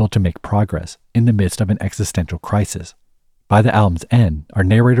 unable to make progress, in the midst of an existential crisis. By the album's end, our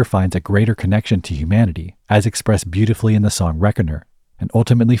narrator finds a greater connection to humanity, as expressed beautifully in the song Reckoner, and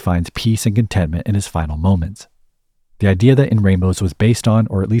ultimately finds peace and contentment in his final moments. The idea that In Rainbows was based on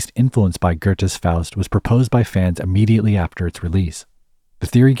or at least influenced by Goethe's Faust was proposed by fans immediately after its release. The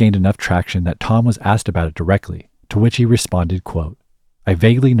theory gained enough traction that Tom was asked about it directly, to which he responded, quote, "I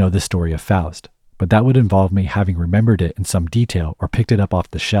vaguely know the story of Faust, but that would involve me having remembered it in some detail or picked it up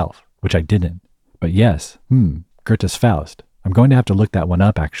off the shelf, which I didn't. But yes, Goethe's Faust. I'm going to have to look that one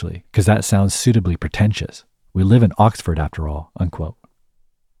up actually, because that sounds suitably pretentious. We live in Oxford after all," unquote.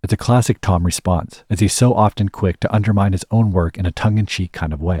 It's a classic Tom response, as he's so often quick to undermine his own work in a tongue-in-cheek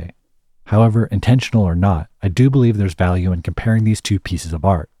kind of way. However, intentional or not, I do believe there's value in comparing these two pieces of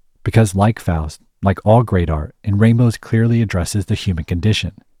art, because like Faust, like all great art, In Rainbows clearly addresses the human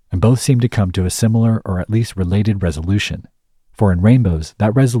condition, and both seem to come to a similar or at least related resolution. For In Rainbows,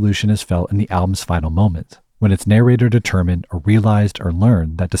 that resolution is felt in the album's final moments, when its narrator determined or realized or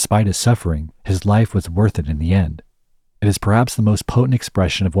learned that despite his suffering, his life was worth it in the end. It is perhaps the most potent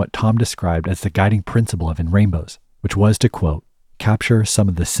expression of what Tom described as the guiding principle of In Rainbows, which was to, quote, "capture some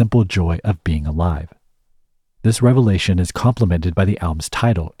of the simple joy of being alive." This revelation is complemented by the album's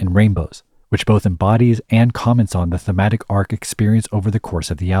title, In Rainbows, which both embodies and comments on the thematic arc experienced over the course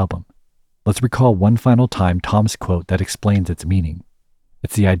of the album. Let's recall one final time Tom's quote that explains its meaning.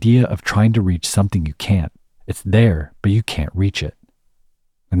 It's the idea of trying to reach something you can't. It's there, but you can't reach it.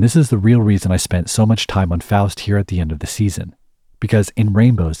 And this is the real reason I spent so much time on Faust here at the end of the season, because In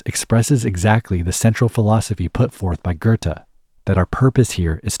Rainbows expresses exactly the central philosophy put forth by Goethe, that our purpose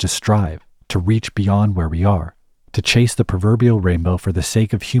here is to strive, to reach beyond where we are, to chase the proverbial rainbow for the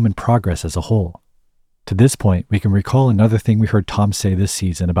sake of human progress as a whole. To this point, we can recall another thing we heard Tom say this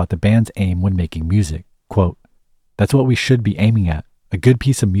season about the band's aim when making music, quote, "That's what we should be aiming at. A good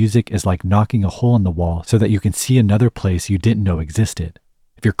piece of music is like knocking a hole in the wall so that you can see another place you didn't know existed.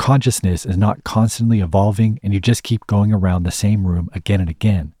 If your consciousness is not constantly evolving and you just keep going around the same room again and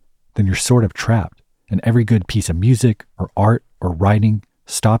again, then you're sort of trapped, and every good piece of music or art or writing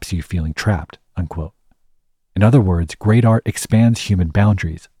stops you feeling trapped," unquote. In other words, great art expands human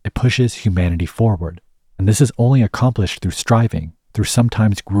boundaries. It pushes humanity forward. And this is only accomplished through striving, through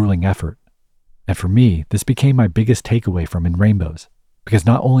sometimes grueling effort. And for me, this became my biggest takeaway from In Rainbows, because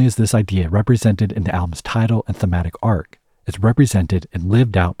not only is this idea represented in the album's title and thematic arc, it's represented and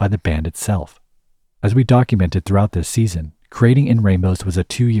lived out by the band itself. As we documented throughout this season, creating In Rainbows was a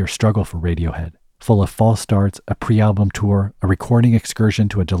 2-year struggle for Radiohead, full of false starts, a pre-album tour, a recording excursion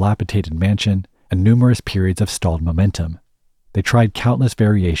to a dilapidated mansion, and numerous periods of stalled momentum. They tried countless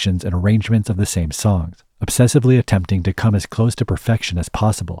variations and arrangements of the same songs, obsessively attempting to come as close to perfection as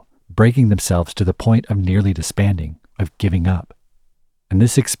possible, breaking themselves to the point of nearly disbanding, of giving up. And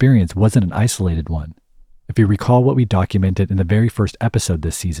this experience wasn't an isolated one. If you recall what we documented in the very first episode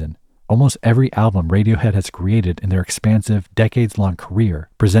this season, almost every album Radiohead has created in their expansive, decades-long career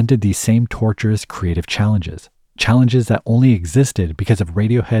presented these same torturous creative challenges. Challenges that only existed because of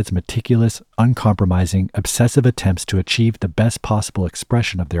Radiohead's meticulous, uncompromising, obsessive attempts to achieve the best possible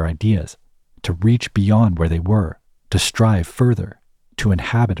expression of their ideas, to reach beyond where they were, to strive further, to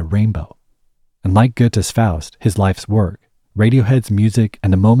inhabit a rainbow. And like Goethe's Faust, his life's work, Radiohead's music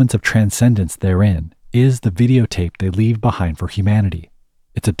and the moments of transcendence therein is the videotape they leave behind for humanity.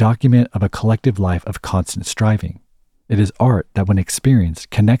 It's a document of a collective life of constant striving. It is art that, when experienced,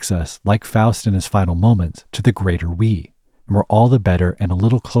 connects us, like Faust in his final moments, to the greater we, and we're all the better and a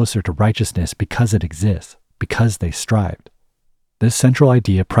little closer to righteousness because it exists, because they strived. This central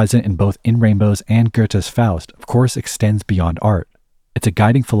idea present in both In Rainbows and Goethe's Faust, of course, extends beyond art. It's a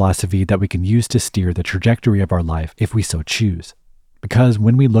guiding philosophy that we can use to steer the trajectory of our life if we so choose. Because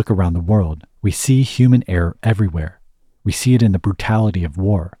when we look around the world, we see human error everywhere. We see it in the brutality of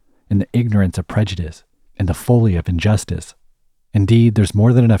war, in the ignorance of prejudice, in the folly of injustice. Indeed, there's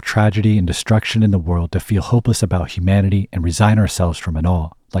more than enough tragedy and destruction in the world to feel hopeless about humanity and resign ourselves from it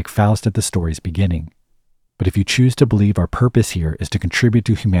all, like Faust at the story's beginning. But if you choose to believe our purpose here is to contribute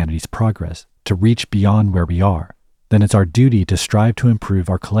to humanity's progress, to reach beyond where we are, then it's our duty to strive to improve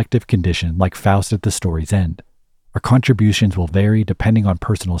our collective condition like Faust at the story's end. Our contributions will vary depending on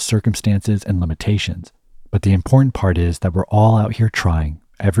personal circumstances and limitations, but the important part is that we're all out here trying,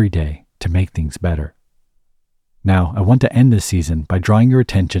 every day, to make things better. Now, I want to end this season by drawing your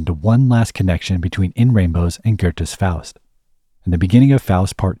attention to one last connection between In Rainbows and Goethe's Faust. In the beginning of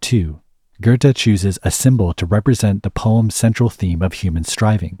Faust Part 2, Goethe chooses a symbol to represent the poem's central theme of human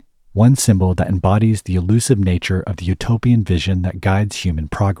striving, one symbol that embodies the elusive nature of the utopian vision that guides human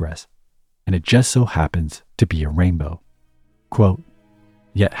progress. And it just so happens to be a rainbow. Quote,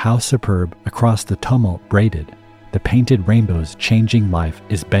 "Yet how superb, across the tumult braided, the painted rainbow's changing life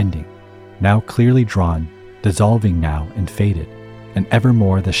is bending, now clearly drawn, dissolving now and faded, and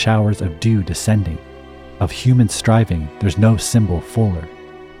evermore the showers of dew descending. Of human striving there's no symbol fuller.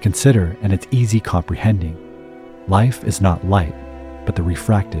 Consider, and it's easy comprehending. Life is not light, but the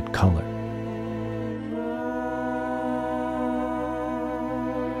refracted color."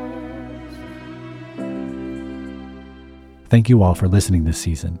 Thank you all for listening this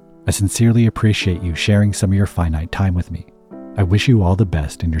season. I sincerely appreciate you sharing some of your finite time with me. I wish you all the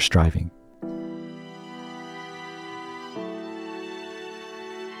best in your striving.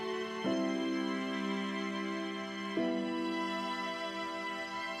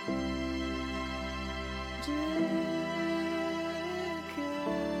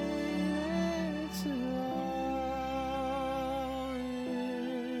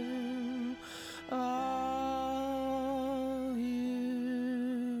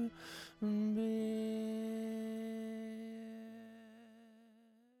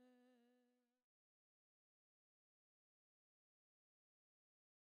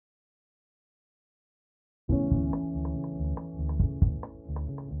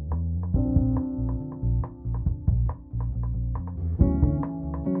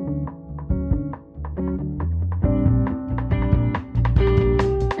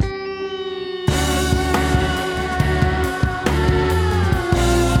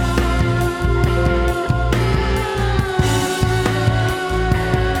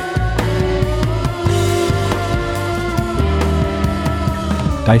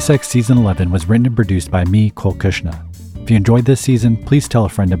 Dissect Season 11 was written and produced by me, Cole Kushna. If you enjoyed this season, please tell a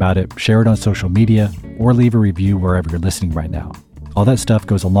friend about it, share it on social media, or leave a review wherever you're listening right now. All that stuff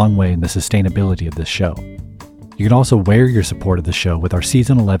goes a long way in the sustainability of this show. You can also wear your support of the show with our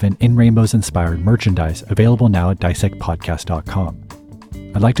Season 11 In Rainbows inspired merchandise available now at dissectpodcast.com.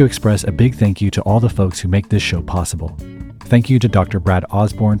 I'd like to express a big thank you to all the folks who make this show possible. Thank you to Dr. Brad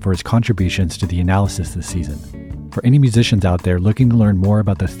Osborne for his contributions to the analysis this season. For any musicians out there looking to learn more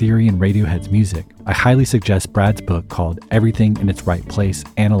about the theory in Radiohead's music, I highly suggest Brad's book called Everything in Its Right Place,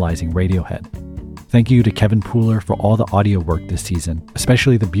 Analyzing Radiohead. Thank you to Kevin Pooler for all the audio work this season,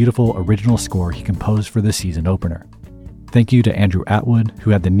 especially the beautiful original score he composed for the season opener. Thank you to Andrew Atwood,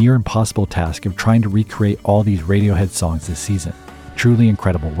 who had the near impossible task of trying to recreate all these Radiohead songs this season. Truly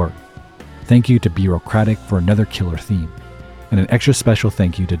incredible work. Thank you to Bureaucratic for another killer theme. And an extra special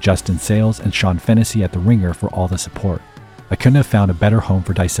thank you to Justin Sales and Sean Fennessy at The Ringer for all the support. I couldn't have found a better home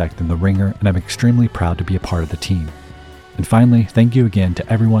for Dissect than The Ringer, and I'm extremely proud to be a part of the team. And finally, thank you again to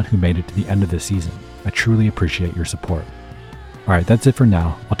everyone who made it to the end of this season. I truly appreciate your support. Alright, that's it for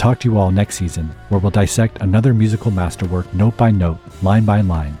now. I'll talk to you all next season, where we'll dissect another musical masterwork note by note, line by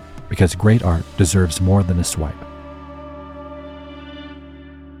line, because great art deserves more than a swipe.